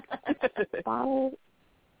 Bottle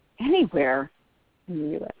anywhere in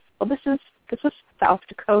the U.S. Well, this is South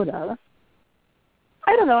Dakota.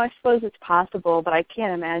 I don't know. I suppose it's possible, but I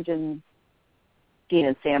can't imagine Dean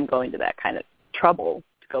and Sam going to that kind of trouble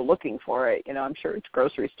to go looking for it. I'm sure it's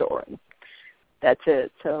grocery store and that's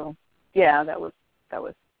it. So, yeah, that was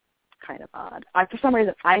kind of odd. For some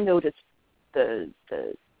reason, I noticed the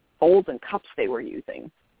bowls and cups they were using.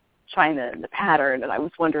 China and the pattern, and I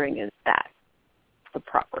was wondering, is that the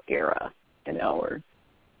proper era, or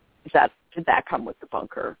did that come with the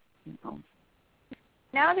bunker?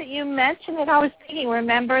 now that you mention it, I was thinking,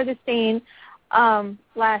 remember the scene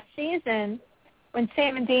last season when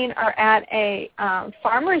Sam and Dean are at a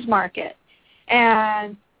farmer's market,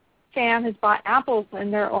 and Sam has bought apples,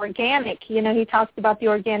 and they're organic. You know, he talks about the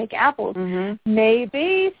organic apples. Mm-hmm.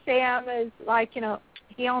 Maybe Sam is like, you know,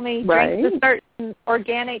 he only drinks a certain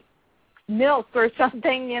organic milk or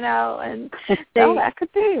something, you know, and that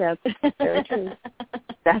could be. That's very true.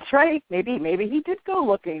 That's right. Maybe he did go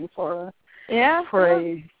looking for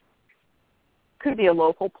a could be a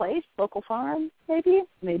local place, local farm. Maybe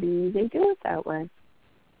they do it that way.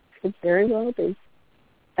 Could very well be,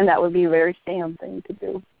 and that would be a very Sam thing to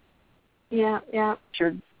do. Yeah.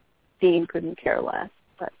 Sure, Dean couldn't care less,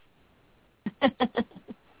 but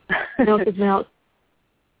milk is milk.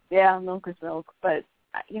 Yeah, milk is milk, but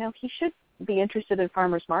you know, he should be interested in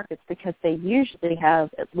farmers markets because they usually have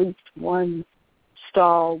at least one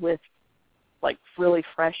stall with like really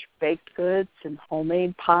fresh baked goods and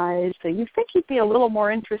homemade pies. So you think he'd be a little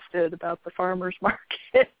more interested about the farmers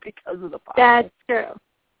market because of the pies. That's true.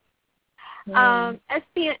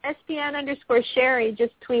 SPN_Sherry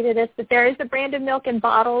just tweeted us that there is a brand of milk in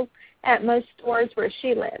bottles at most stores where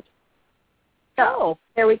she lives. So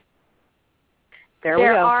there we go.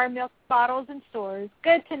 There are milk bottles in stores.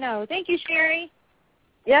 Good to know. Thank you, Sherry.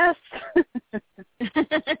 Yes.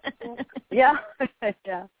 Yeah.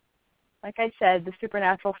 Yeah. Like I said, the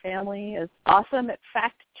Supernatural family is awesome at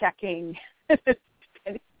fact-checking.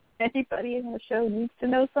 Anybody in the show needs to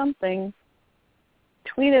know something,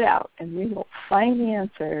 tweet it out, and we will find the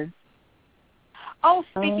answer. Oh,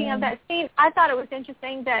 speaking of that scene, I thought it was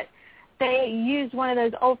interesting that they used one of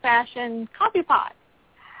those old-fashioned coffee pots.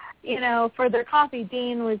 You know, for their coffee,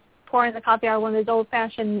 Dean was pouring the coffee out of one of those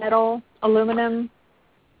old-fashioned metal, aluminum.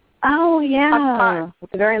 Oh, yeah,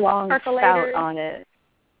 with a very long percolators. spout on it.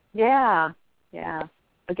 Yeah.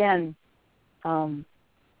 Again,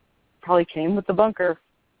 probably came with the bunker.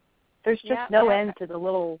 There's just no end to the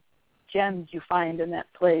little gems you find in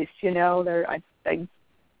that place. You know, I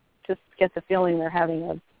just get the feeling they're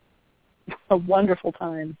having a wonderful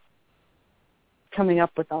time coming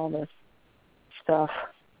up with all this stuff.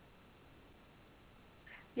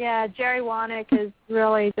 Yeah, Jerry Wanick has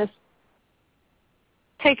really just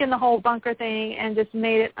taken the whole bunker thing and just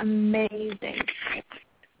made it amazing.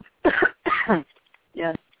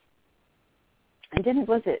 Yes. And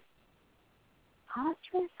was it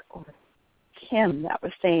Patrick or Kim that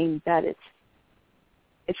was saying that it's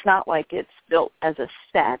not like it's built as a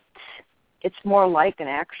set. It's more like an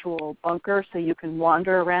actual bunker, so you can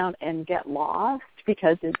wander around and get lost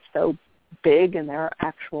because it's so big and there are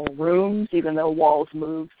actual rooms, even though walls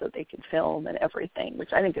move so they can film and everything,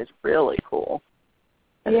 which I think is really cool.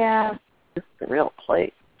 Yeah. It's the real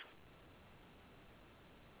place.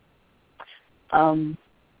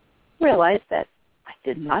 Realized that I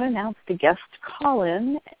did not announce the guest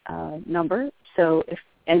call-in number, so if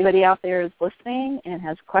anybody out there is listening and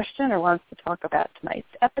has a question or wants to talk about tonight's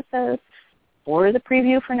episode or the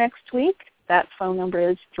preview for next week, that phone number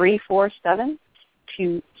is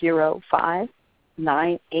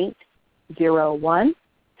 347-205-9801.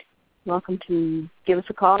 Welcome to give us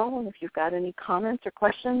a call, and if you've got any comments or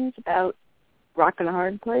questions about Rockin' a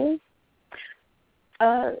Hard Place.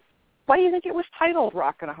 Why do you think it was titled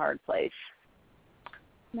Rockin' a Hard Place?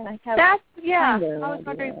 I mean, I was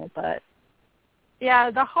wondering. But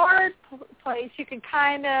yeah, the hard place, you can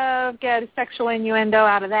kind of get a sexual innuendo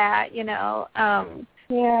out of that, you know.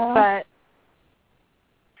 Yeah.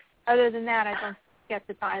 But other than that, I don't get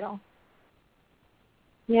the title.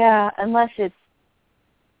 Yeah, unless it's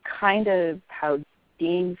kind of how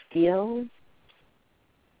Dean feels.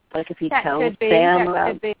 Like if he tells Sam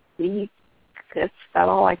about Zeke, that's about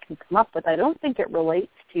all I can come up with. I don't think it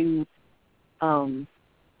relates to the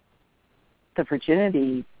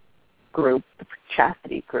virginity group, the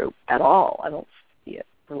chastity group at all. I don't see it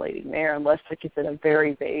relating there unless like it's in a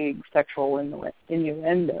very vague sexual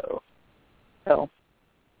innuendo. So,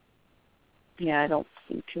 yeah, I don't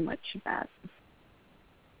see too much of that.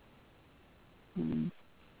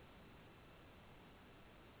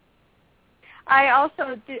 I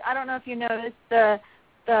also I don't know if you noticed the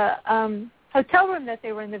hotel room that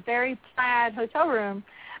they were in, the very plaid hotel room.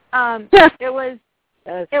 It was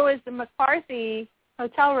the McCarthy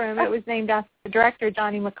hotel room. It was named after the director,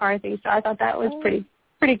 Johnny McCarthy. So I thought that was pretty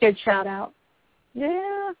good shout out.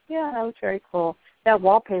 Yeah, that was very cool. That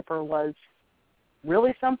wallpaper was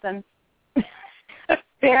really something.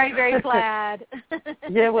 Very, very plaid.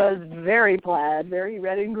 It was very plaid, very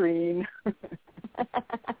red and green.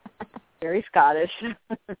 Very Scottish.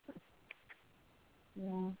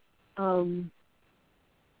 Yeah.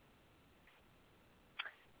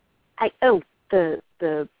 The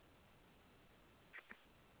the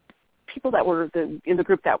people that were in the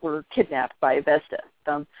group that were kidnapped by Vesta.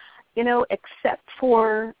 Except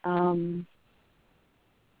for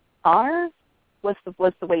R was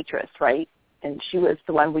the waitress, right? And she was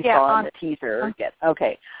the one we saw in the teaser.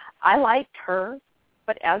 Okay. I liked her,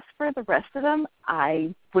 but as for the rest of them,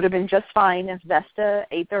 I would have been just fine if Vesta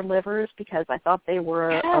ate their livers because I thought they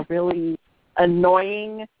were a really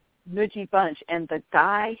annoying, nudgy bunch. And the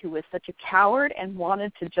guy who was such a coward and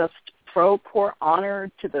wanted to just throw poor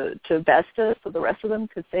Honor to Vesta so the rest of them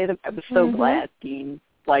could say that, I was so glad Dean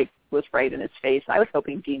was right in his face. I was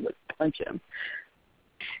hoping Dean would punch him.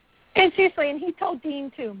 And seriously, and he told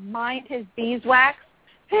Dean to mind his beeswax.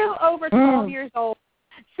 Who over 12 years old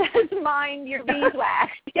says mind your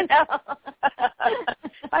beeswax,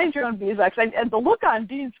 Mind your own beeswax. And the look on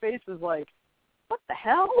Dean's face was like, what the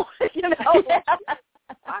hell? What are you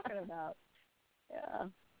talking about?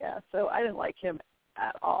 Yeah. So I didn't like him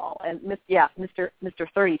at all. And Mr.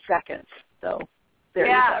 30 Seconds. So there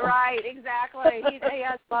you go. Right, exactly. He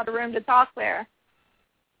has a lot of room to talk there.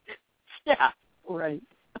 Yeah, right.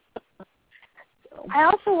 I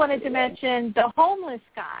also wanted to mention the homeless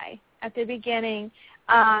guy at the beginning.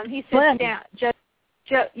 He sits Slim. down.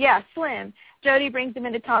 Slim. Jody brings him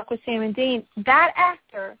in to talk with Sam and Dean. That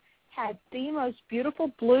actor had the most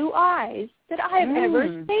beautiful blue eyes that I have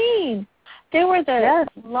ever seen. They were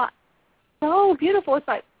so beautiful. It's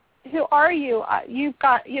like, who are you? You've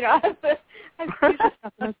got, I've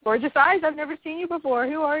those gorgeous eyes. I've never seen you before.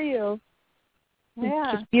 Who are you? Yeah.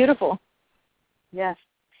 It's just beautiful. Yes.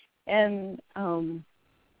 And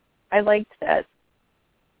I liked that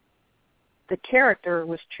the character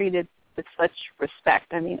was treated with such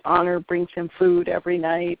respect. I mean, Honor brings him food every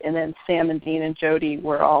night, and then Sam and Dean and Jody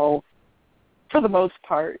were all, for the most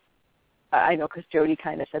part, I know because Jody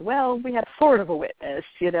kind of said, well, we had sort of a witness,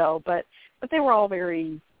 but they were all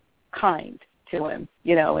very kind to him,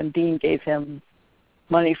 and Dean gave him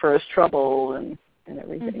money for his trouble and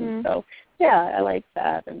everything. So, yeah, I liked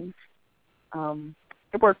that. And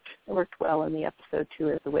it worked well in the episode, too,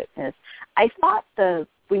 as a witness. I thought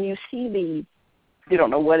when you see you don't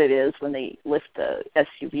know what it is when they lift the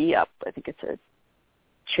SUV up, I think it's a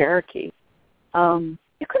Cherokee,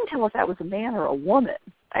 you couldn't tell if that was a man or a woman.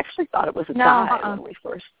 I actually thought it was a guy when we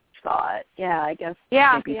first saw it. Yeah, I guess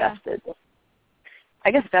maybe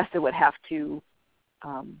Vesta would have to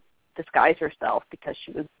disguise herself because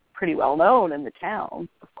she was pretty well known in the town,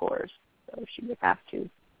 of course. So she would have to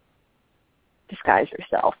disguise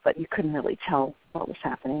herself, but you couldn't really tell what was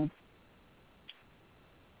happening.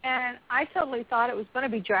 And I totally thought it was going to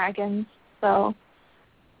be dragons, so,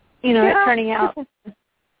 it's turning out.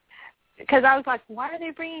 Because I was like, why are they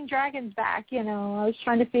bringing dragons back? I was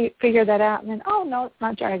trying to figure that out, and then, no, it's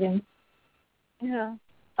not dragons. Yeah.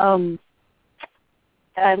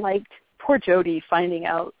 I liked poor Jody finding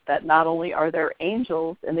out that not only are there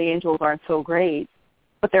angels, and the angels aren't so great,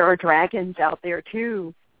 but there are dragons out there,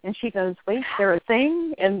 too. And she goes, wait, they're a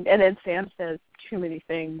thing? And then Sam says, too many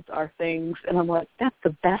things are things. And I'm like, that's the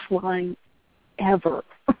best line ever.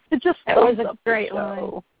 It was a great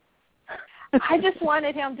line. I just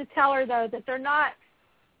wanted him to tell her, though, that they're not,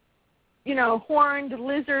 horned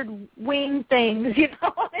lizard wing things.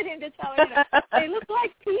 I wanted him to tell her, they look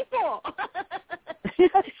like people.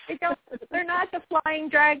 They're not the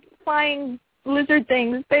flying lizard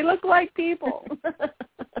things. They look like people.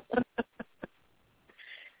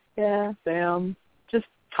 Yeah, Sam, just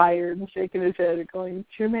tired and shaking his head and going,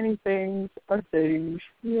 too many things are things.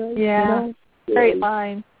 Yeah. Great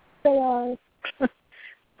line. They are.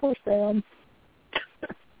 Poor Sam.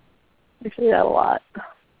 We see that a lot.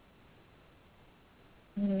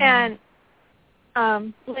 And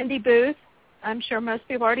Lindy Booth, I'm sure most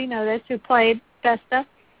people already know this, who played Vesta,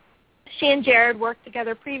 she and Jared worked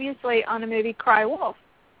together previously on a movie, Cry Wolf.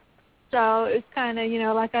 So it was kind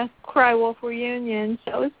of, like a Cry Wolf reunion.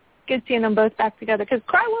 So it was good seeing them both back together. Because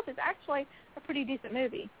Cry Wolf is actually a pretty decent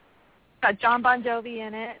movie. It's got John Bon Jovi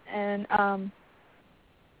in it and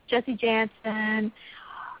Jesse Jansen,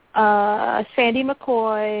 Sandy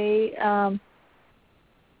McCoy.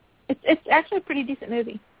 It's actually a pretty decent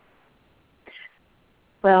movie.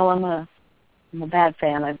 Well, I'm a bad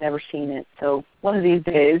fan. I've never seen it. So one of these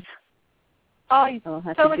days, you I'll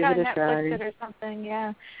have totally to got give to it a try. Netflix it or something,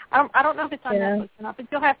 yeah. I don't know if it's on Netflix or not, but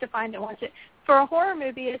you'll have to find it and watch it. For a horror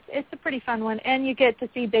movie, it's a pretty fun one, and you get to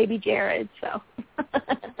see baby Jared, so.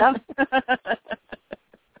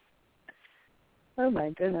 Oh,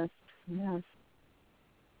 my goodness. Yeah.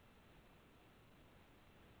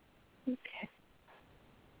 Okay.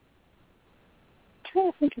 I'm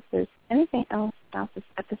trying to think if there's anything else about this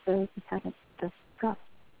episode we haven't discussed.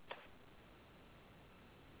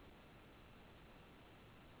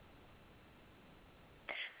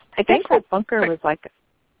 I think that bunker was like,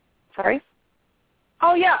 sorry?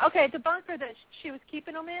 Oh, yeah, okay, the bunker that she was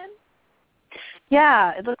keeping them in?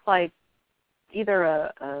 Yeah, it looked like either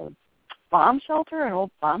a bomb shelter, an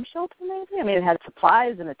old bomb shelter maybe? I mean, it had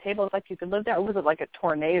supplies and a table. It's like you could live there. Or was it like a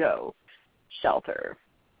tornado shelter?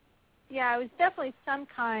 Yeah, it was definitely some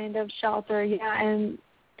kind of shelter, yeah, and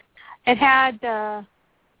it had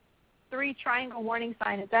 3 triangle warning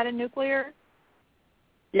sign. Is that a nuclear?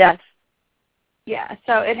 Yes. Yeah,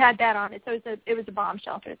 so it had that on it. So it was a bomb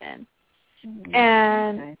shelter then. Mm-hmm.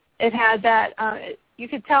 And okay. It had that, you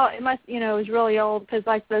could tell it must, it was really old because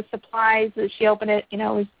like the supplies as she opened it, it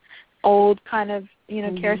was old kind of,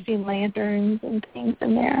 kerosene lanterns and things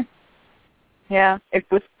in there. Yeah, it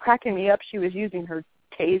was cracking me up. She was using her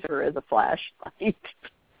taser as a flashlight.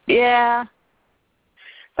 Yeah.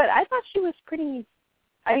 But I thought she was pretty,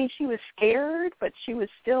 she was scared, but she was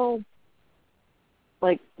still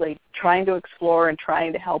like trying to explore and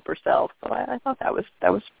trying to help herself. So I thought that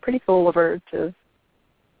was pretty cool of her to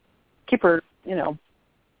keep her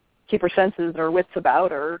senses or wits about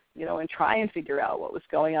her, and try and figure out what was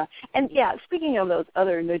going on. And yeah, speaking of those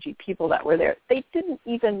other nudgy people that were there, they didn't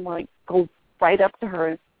even go right up to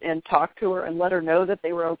her and talk to her and let her know that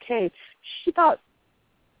they were okay. She thought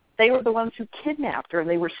they were the ones who kidnapped her and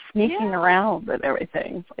they were sneaking around and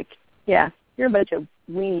everything. Like, yeah, you're a bunch of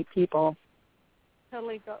weenie people.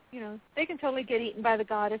 Totally go, they can totally get eaten by the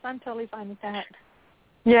goddess. I'm totally fine with that.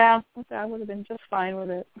 Yeah, I would have been just fine with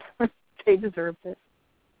it. They deserved it.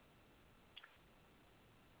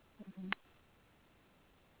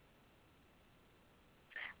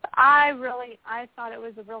 I thought it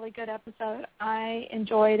was a really good episode. I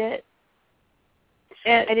enjoyed it.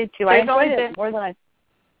 I did too. I enjoyed it more than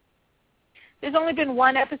There's only been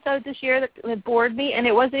one episode this year that bored me, and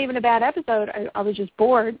it wasn't even a bad episode. I was just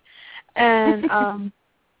bored. And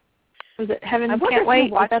was it Heaven Can't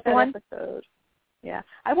Wait? Was that the one? Episode. Yeah.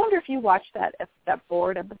 I wonder if you watched that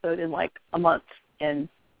bored episode in a month and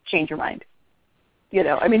change your mind. You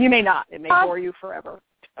may not. It may bore you forever.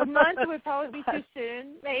 A month would probably be too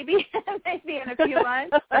soon. Maybe in a few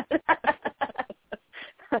months.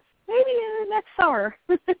 Maybe next summer.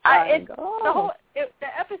 The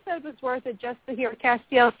episode was worth it just to hear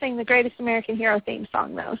Castiel sing the Greatest American Hero theme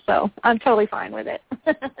song, though. So I'm totally fine with it.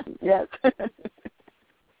 Yes.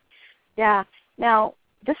 Yeah. Now,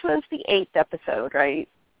 this was the 8th episode, right?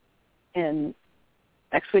 And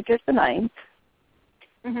next week is the 9th.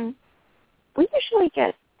 Mm-hmm. We usually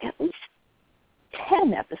get at least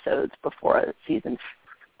 10 episodes before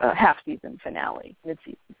a half-season finale,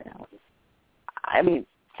 mid-season finale.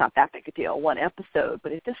 It's not that big a deal, one episode,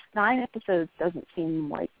 but it just 9 episodes doesn't seem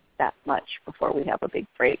like that much before we have a big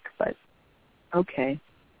break, but okay.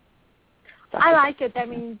 I like it. That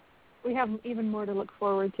means we have even more to look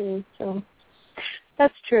forward to, so.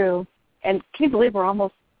 That's true. And can you believe we're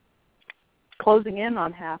almost closing in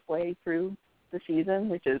on halfway through the season,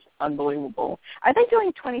 which is unbelievable. Are they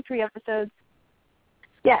doing 23 episodes?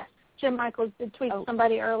 Yes. Jim Michaels did tweet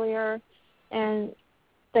somebody earlier, and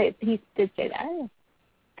he did say that. Oh.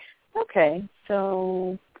 Okay.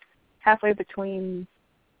 So halfway between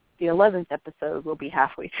the 11th episode, we'll be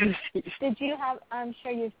halfway through the season. I'm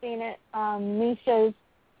sure you've seen it, Misha's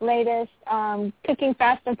latest Cooking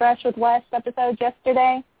Fast and Fresh with Wes episode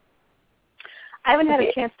yesterday? I haven't had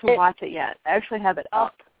a chance to watch it yet. I actually have it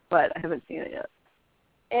up, but I haven't seen it yet.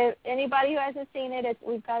 If anybody who hasn't seen it,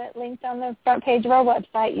 we've got it linked on the front page of our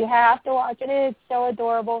website. You have to watch it. It's so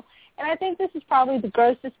adorable. And I think this is probably the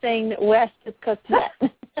grossest thing that Wes has cooked yet.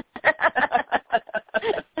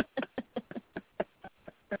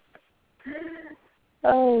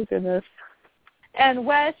 Oh, goodness. And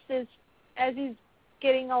Wes is, as he's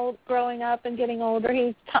growing up and getting older,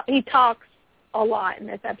 he talks a lot in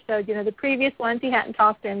this episode. The previous ones he hadn't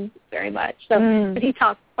talked in very much, but he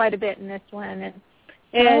talks quite a bit in this one, and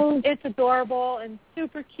it's adorable and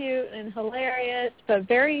super cute and hilarious, but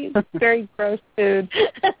very, very gross food.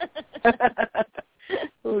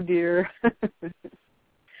 Oh dear.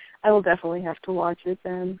 I will definitely have to watch it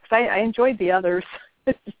then, because I enjoyed the others.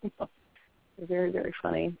 They're very, very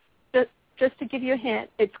funny. Just to give you a hint,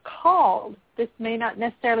 it's called, this may not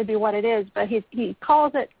necessarily be what it is, but he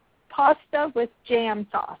calls it pasta with jam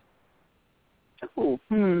sauce. Oh,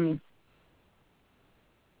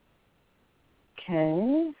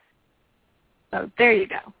 Okay. So there you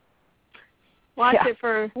go. Watch it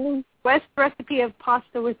for West's recipe of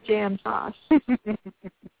pasta with jam sauce.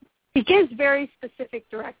 He gives very specific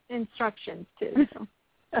direct instructions, too. So.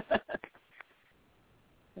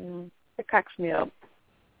 It cracks me up.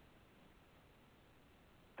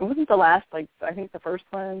 It wasn't the last, I think the first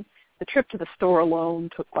one, the trip to the store alone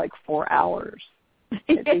took 4 hours.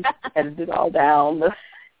 And they edited it all down.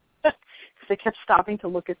 They kept stopping to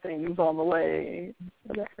look at things on the way.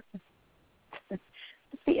 Whatever. It'd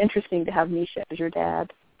be interesting to have Misha as your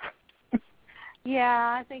dad.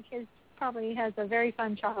 Yeah, I think he probably has a very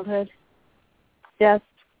fun childhood. Yes.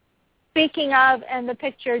 Speaking of, and the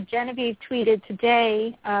picture Genevieve tweeted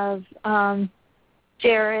today of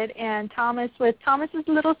Jared and Thomas with Thomas's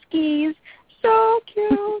little skis. So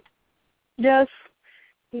cute. Yes,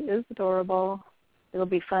 he is adorable. It'll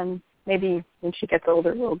be fun. Maybe when she gets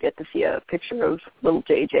older, we'll get to see a picture of little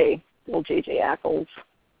JJ Ackles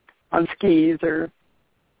on skis or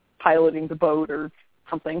piloting the boat or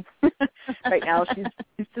something. Right now, she's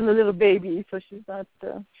still a little baby, so she's not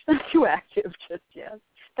too active just yet.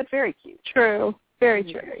 But very cute. True. Very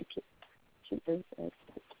true. Very cute. She is very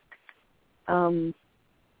cute.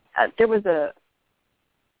 There was a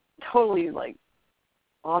totally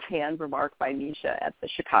offhand remark by Misha at the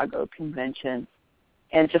Chicago convention,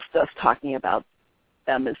 and just us talking about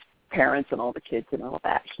them as parents and all the kids and all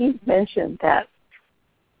that. He mentioned that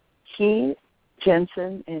he,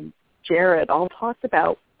 Jensen, and Jared all talked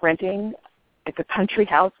about renting a country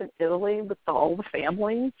house in Italy with all the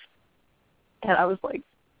families, and I was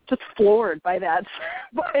just floored by that.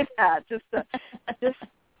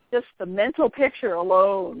 Just the mental picture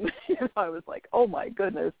alone. I was like, oh my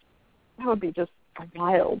goodness, that would be just a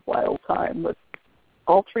wild, wild time with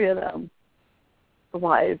all three of them, the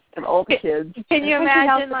wives and all the kids. Can you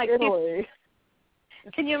imagine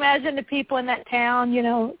Can you imagine the people in that town?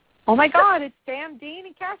 Oh my God, it's Sam, Dean,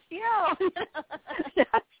 and Castiel, yes.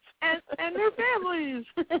 and their families.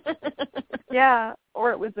 Yeah,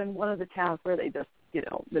 or it was in one of the towns where they just,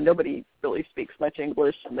 nobody really speaks much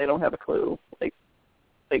English and they don't have a clue, like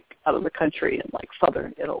out of the country in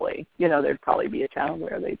southern Italy. There'd probably be a town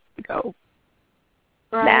where they'd go,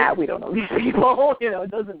 right. Nah, we don't know these people.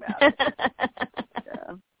 It doesn't matter.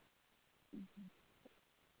 Yeah.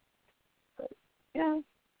 But yeah,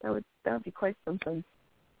 that would be quite something.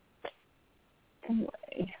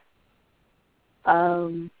 Anyway,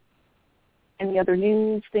 any other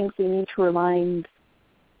news, things we need to remind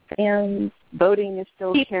fans? Voting is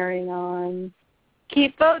still carrying on.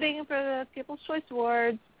 Keep voting for the People's Choice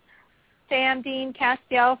Awards. Sam, Dean,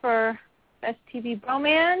 Castiel for Best TV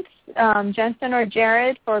Romance, Jensen or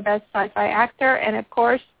Jared for Best Sci-Fi Actor, and, of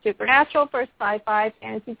course, Supernatural for Sci-Fi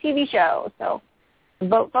Fantasy TV Show. So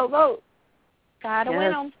vote, vote, vote. Gotta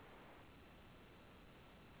win them.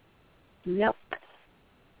 Yep.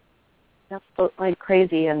 That's vote like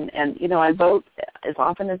crazy, and I vote as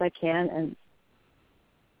often as I can and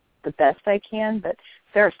the best I can, but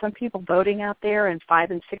there are some people voting out there in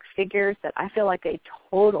 5 and 6 figures that I feel like a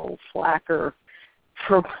total slacker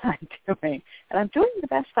for what I'm doing. And I'm doing the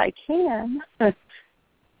best I can, but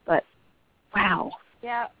wow.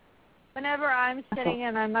 Yeah. Whenever I'm sitting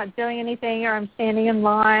and I'm not doing anything or I'm standing in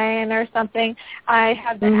line or something, I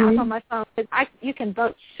have the app on my phone. You can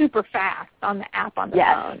vote super fast on the app on the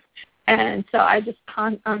phone. And so I just,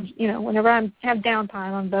 whenever I have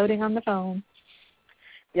downtime, I'm voting on the phone.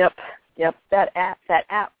 Yep. That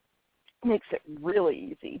app makes it really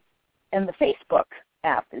easy. And the Facebook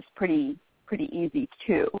app is pretty easy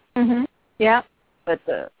too. Mhm. Yeah. But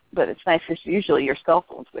it's nice because usually your cell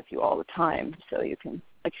phone's with you all the time, so you can,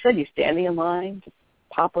 like I said, you're standing in line, just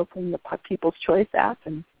pop open the People's Choice app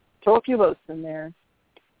and throw a few votes in there.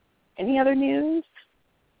 Any other news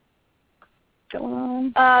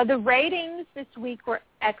going on? The ratings this week were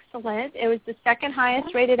excellent. It was the second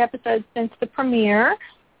highest rated episode since the premiere,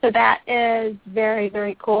 so that is very,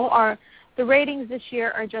 very cool. The ratings this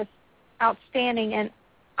year are just outstanding, and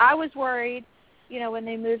I was worried, when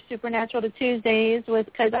they moved Supernatural to Tuesdays,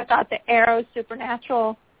 because I thought the Arrow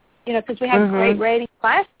Supernatural, because we had great ratings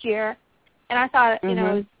last year, and I thought,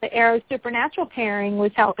 the Arrow Supernatural pairing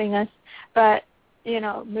was helping us, but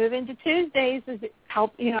moving to Tuesdays is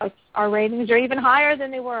help. Our ratings are even higher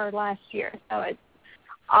than they were last year, so it's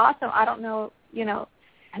awesome. I don't know,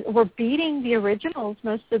 we're beating the originals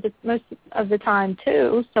most of the time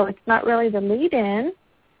too, so it's not really the lead-in.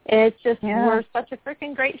 It's just we're such a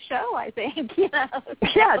freaking great show, I think.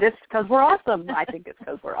 Yeah, just because we're awesome. I think it's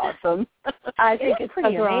because we're awesome. I think it's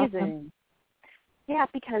pretty amazing. Awesome. Yeah,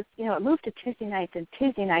 because it moved to Tuesday nights, and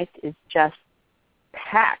Tuesday nights is just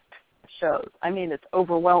packed shows. I mean, it's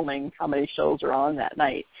overwhelming how many shows are on that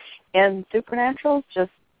night. And Supernatural's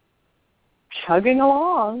just chugging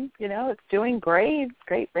along. It's doing great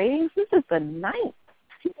ratings. This is the 9th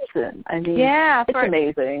season. I mean, it's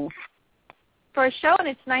amazing. For a show in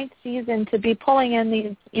its 9th season to be pulling in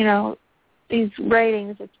these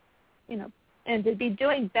ratings, it's, and to be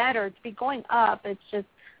doing better, to be going up, it's just,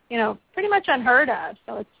 pretty much unheard of.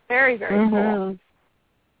 So it's very, very cool.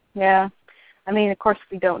 Yeah. I mean, of course,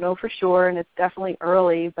 we don't know for sure, and it's definitely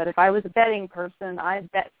early, but if I was a betting person,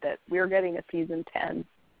 I'd bet that we're getting a season 10.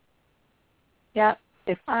 Yep.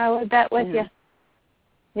 I would bet with you.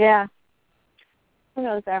 Yeah. Who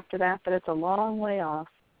knows after that, but it's a long way off.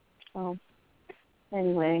 So,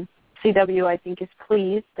 anyway, CW, I think, is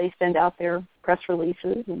pleased. They send out their press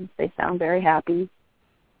releases, and they sound very happy.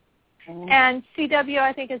 And CW,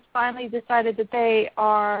 I think, has finally decided that they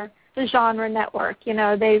are the genre network. You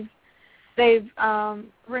know, they've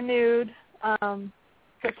renewed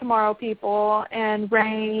the Tomorrow People and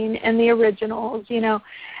Rain and the originals, you know.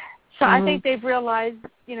 So I think they've realized,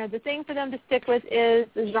 you know, the thing for them to stick with is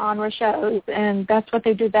the genre shows, and that's what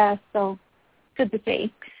they do best. So good to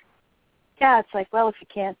see. Yeah, it's like, well, if you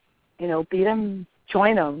can't, you know, beat them,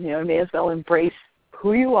 join them. You know, you may as well embrace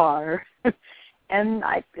who you are. And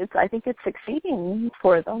I think it's succeeding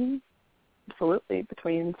for them. Absolutely,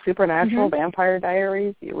 between Supernatural, Vampire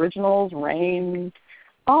Diaries, the originals, Rain,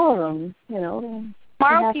 all of them. You know,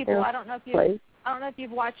 Tomorrow People. I don't know if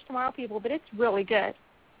you've watched Tomorrow People, but it's really good.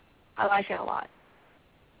 I like it a lot.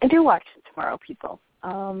 I do watch Tomorrow People.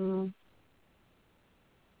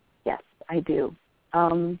 Yes, I do. I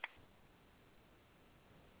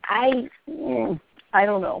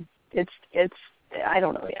don't know. I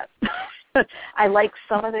don't know yet. I like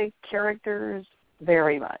some of the characters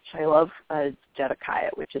very much. I love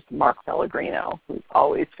Zedekiah, which is Mark Pellegrino, who's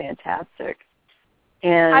always fantastic.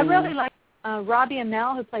 And I really like Robbie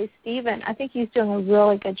Amell, who plays Steven. I think he's doing a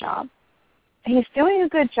really good job. He's doing a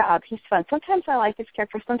good job. He's fun. Sometimes I like his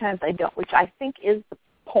character, sometimes I don't, which I think is the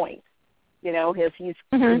point. You know, he's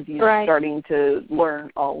starting to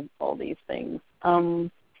learn all these things.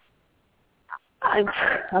 I'm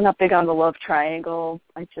not big on the love triangle.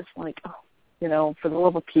 I just like, you know, for the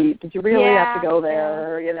love of Pete, did you really have to go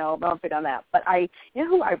there? You know, I'm not big on that. But you know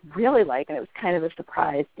who I really like, and it was kind of a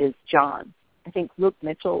surprise, is John. I think Luke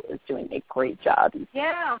Mitchell is doing a great job. He's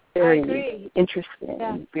very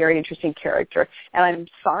interesting, very interesting character. And I'm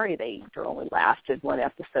sorry they only lasted one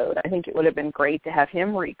episode. I think it would have been great to have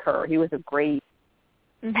him recur. He was a great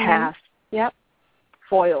past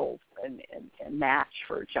foil and match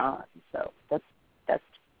for John. So that's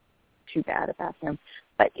too bad about him.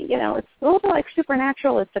 But, you know, it's a little bit like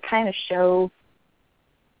Supernatural. It's the kind of show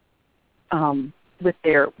with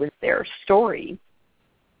their story.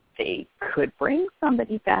 They could bring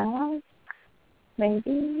somebody back,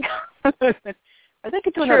 maybe. Or they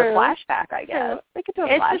could do another flashback, I guess. They could do a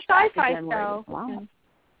flashback. It's a sci-fi show. Wow.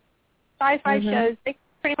 Sci-fi shows, they can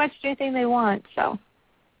pretty much do anything they want, so.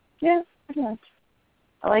 Yeah, pretty much.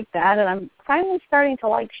 I like that, and I'm finally starting to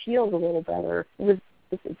like S.H.I.E.L.D. a little better. It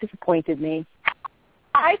disappointed me.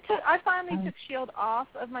 I finally took S.H.I.E.L.D. off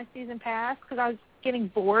of my season pass because I was getting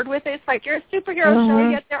bored with it. It's like, you're a superhero show,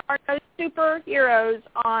 yet there are no superheroes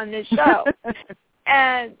on this show.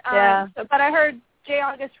 And but I heard J.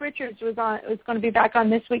 August Richards was going to be back on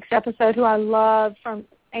this week's episode, who I love from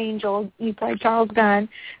Angel. He played Charles Gunn.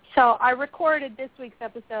 So I recorded this week's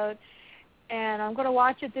episode, and I'm going to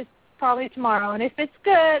watch it probably tomorrow. And if it's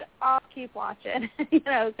good, I'll keep watching. You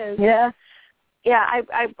know, cause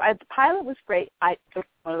the pilot was great. One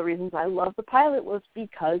of the reasons I love the pilot was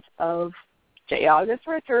because of J. August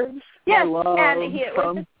Richards. Yes, I love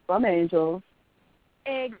from Angel.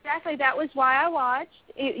 Exactly. That was why I watched.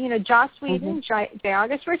 You know, Joss Whedon, J.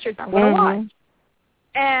 August Richards. I'm going to watch.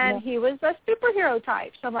 And he was a superhero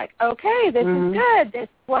type. So I'm like, okay, this is good. This is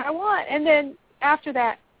what I want. And then after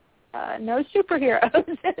that, no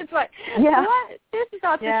superheroes. It's like, what? This is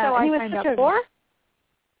not the show I signed up for.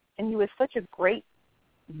 And he was such a great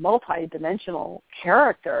multi-dimensional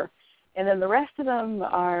character. And then the rest of them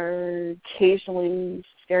are occasionally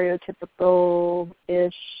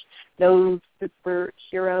stereotypical-ish, no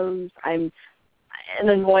superheroes. I'm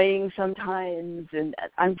annoying sometimes, and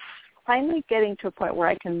I'm finally getting to a point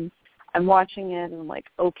where I'm watching it, and I'm like,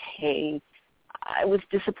 okay, I was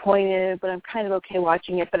disappointed, but I'm kind of okay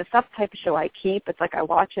watching it. But it's not the type of show I keep. It's like I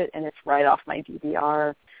watch it, and it's right off my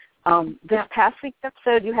DVR. This past week's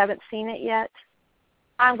episode, you haven't seen it yet?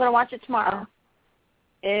 I'm going to watch it tomorrow.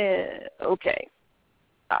 Okay.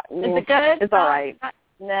 Is it good? It's all right.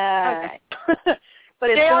 Nah. Okay. But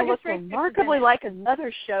it's going to look remarkably like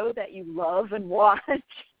another show that you love and watch.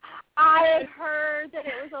 I have heard that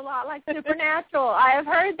it was a lot like Supernatural. I have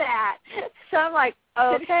heard that. So I'm like,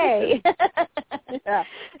 okay.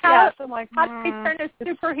 How did they turn a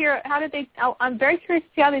superhero? I'm very curious to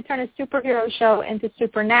see how they turn a superhero show into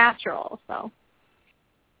Supernatural. So.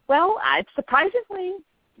 Well, surprisingly,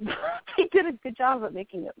 they did a good job of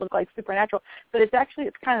making it look like Supernatural, but it's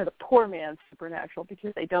kind of the poor man's Supernatural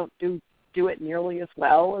because they don't do do it nearly as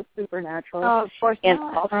well as Supernatural. Oh, of course and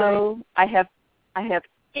not. Also, right. I have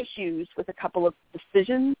issues with a couple of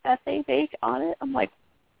decisions that they make on it. I'm like,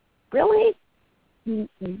 really?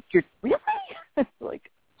 You're really? Like,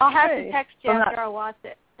 I'll have to text you after I watch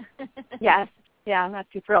it. Yes. Yeah, I'm not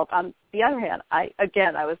too thrilled. On the other hand, I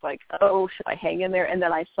was like, oh, should I hang in there? And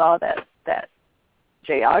then I saw that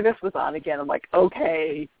Jay August was on again. I'm like,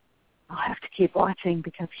 okay, I'll have to keep watching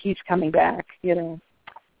because he's coming back, you know.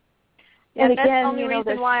 Yeah, and that's again, the only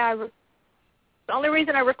reason why the only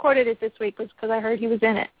reason I recorded it this week was because I heard he was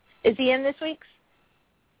in it. Is he in this week's?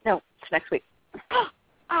 No, it's next week.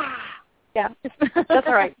 Yeah, that's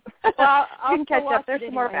all right. Well, you can catch up. There's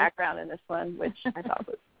some more background in this one, which I thought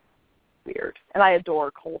was weird. And I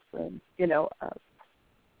adore Coulson. You know,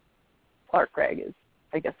 Clark Gregg is,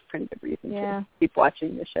 I guess, a pretty good reason to keep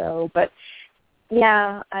watching the show. But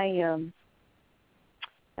yeah, that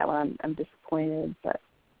one I'm disappointed, but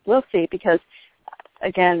we'll see, because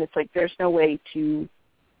again, it's like there's no way to,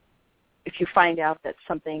 if you find out that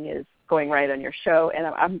something is going right on your show,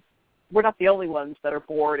 and we're not the only ones that are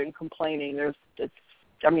bored and complaining. They've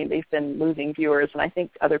been losing viewers, and I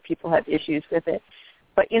think other people have issues with it.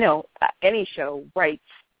 But, you know, any show writes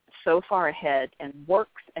so far ahead and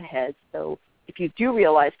works ahead, so if you do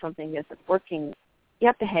realize something isn't working, you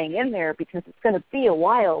have to hang in there, because it's going to be a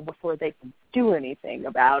while before they can do anything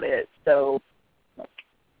about it. So,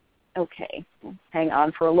 okay, hang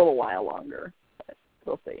on for a little while longer, but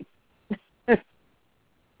we'll see.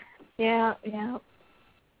 Yeah.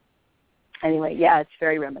 Anyway, yeah, it's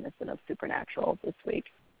very reminiscent of Supernatural this week.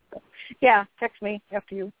 So, yeah, text me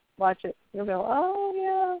after you watch it. You'll go, oh,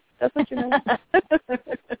 yeah, that's what you meant.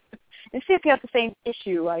 And see if you have the same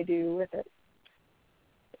issue I do with it.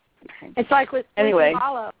 It's like with Sleepy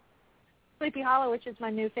Hollow, which is my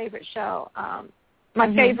new favorite show,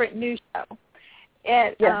 my favorite new show.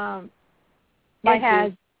 It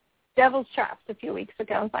had Devil's Traps a few weeks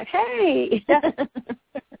ago. I was like, hey.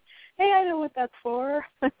 Hey, I know what that's for.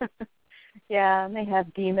 Yeah, and they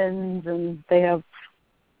have demons, and they have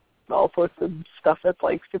all sorts of stuff that's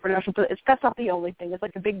like supernatural. But that's not the only thing. It's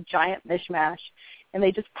like a big, giant mishmash, and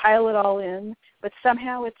they just pile it all in. But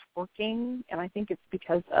somehow it's working, and I think it's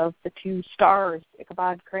because of the two stars,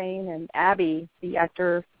 Ichabod Crane and Abby, the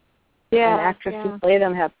actor and actress who play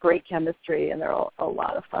them, have great chemistry, and they're all a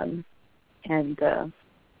lot of fun and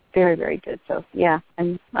very, very good. So, yeah,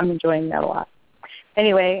 I'm enjoying that a lot.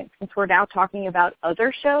 Anyway, since we're now talking about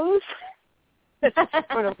other shows,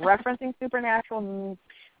 sort of referencing Supernatural,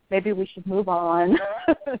 maybe we should move on.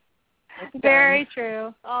 Very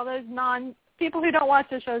true. All those people who don't watch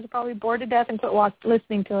the shows are probably bored to death and quit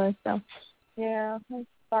listening to us. So, yeah,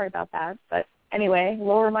 sorry about that. But anyway, a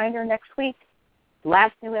little reminder, next week,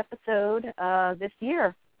 last new episode this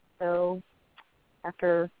year. So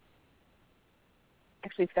after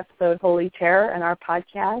next week's episode, Holy Terror, and our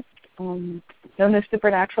podcast, no new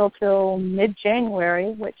Supernatural till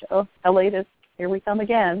mid-January, which, the latest, here we come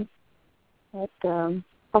again. But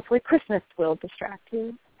hopefully Christmas will distract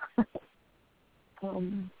you.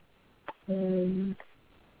 And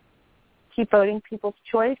keep voting People's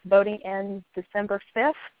Choice. Voting ends December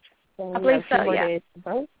 5th. So I believe so, more days to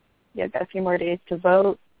vote. Yeah, got a few more days to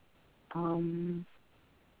vote.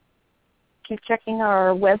 Keep checking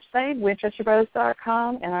our website,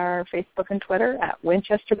 WinchesterBros.com, and our Facebook and Twitter at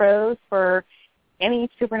Winchester Bros for any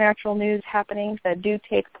Supernatural news happenings that do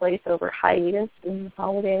take place over hiatus in the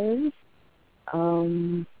holidays.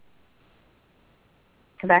 Come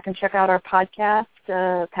back and check out our podcast,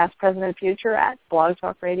 Past, Present, and Future, at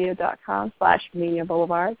blogtalkradio.com/Media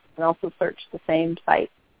Boulevard, and also search the same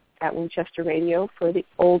site at Winchester Radio for the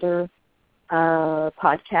older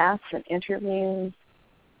podcasts and interviews.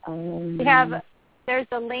 There's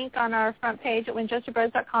a link on our front page at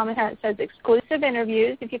WinchesterBros.com. It says exclusive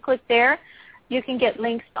interviews. If you click there, you can get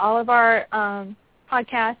links to all of our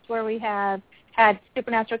podcasts where we have had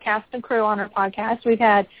Supernatural cast and crew on our podcast. We've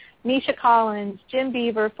had Misha Collins, Jim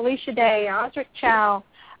Beaver, Felicia Day, Osric Chow,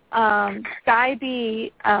 Guy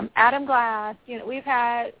B, Adam Glass. We've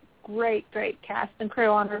had great cast and crew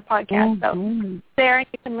on our podcast. So there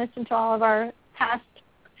you can listen to all of our past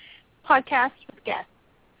podcasts with guests.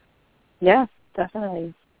 Yeah,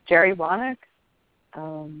 definitely. Jerry Wanick,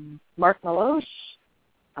 Mark Maloche,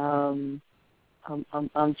 Jan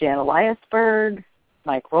Eliasberg,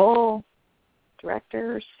 Mike Roll,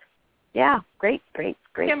 directors. Yeah, great.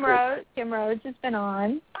 Kim Rhodes has been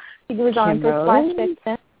on. He was on for Flash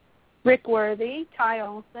Fiction. Rick Worthy, Ty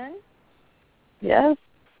Olson. Yes,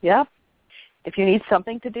 yep. If you need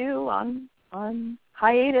something to do on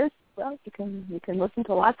hiatus, well, you can listen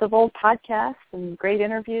to lots of old podcasts and great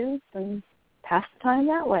interviews and pass the time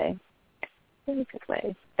that way. very good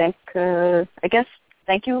way. Thank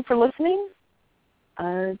you for listening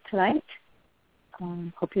tonight.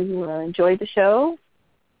 Hope you enjoyed the show.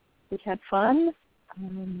 We had fun.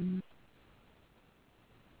 And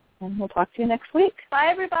we'll talk to you next week. Bye,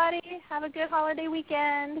 everybody. Have a good holiday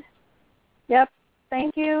weekend. Yep.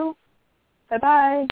 Thank you. Bye-bye.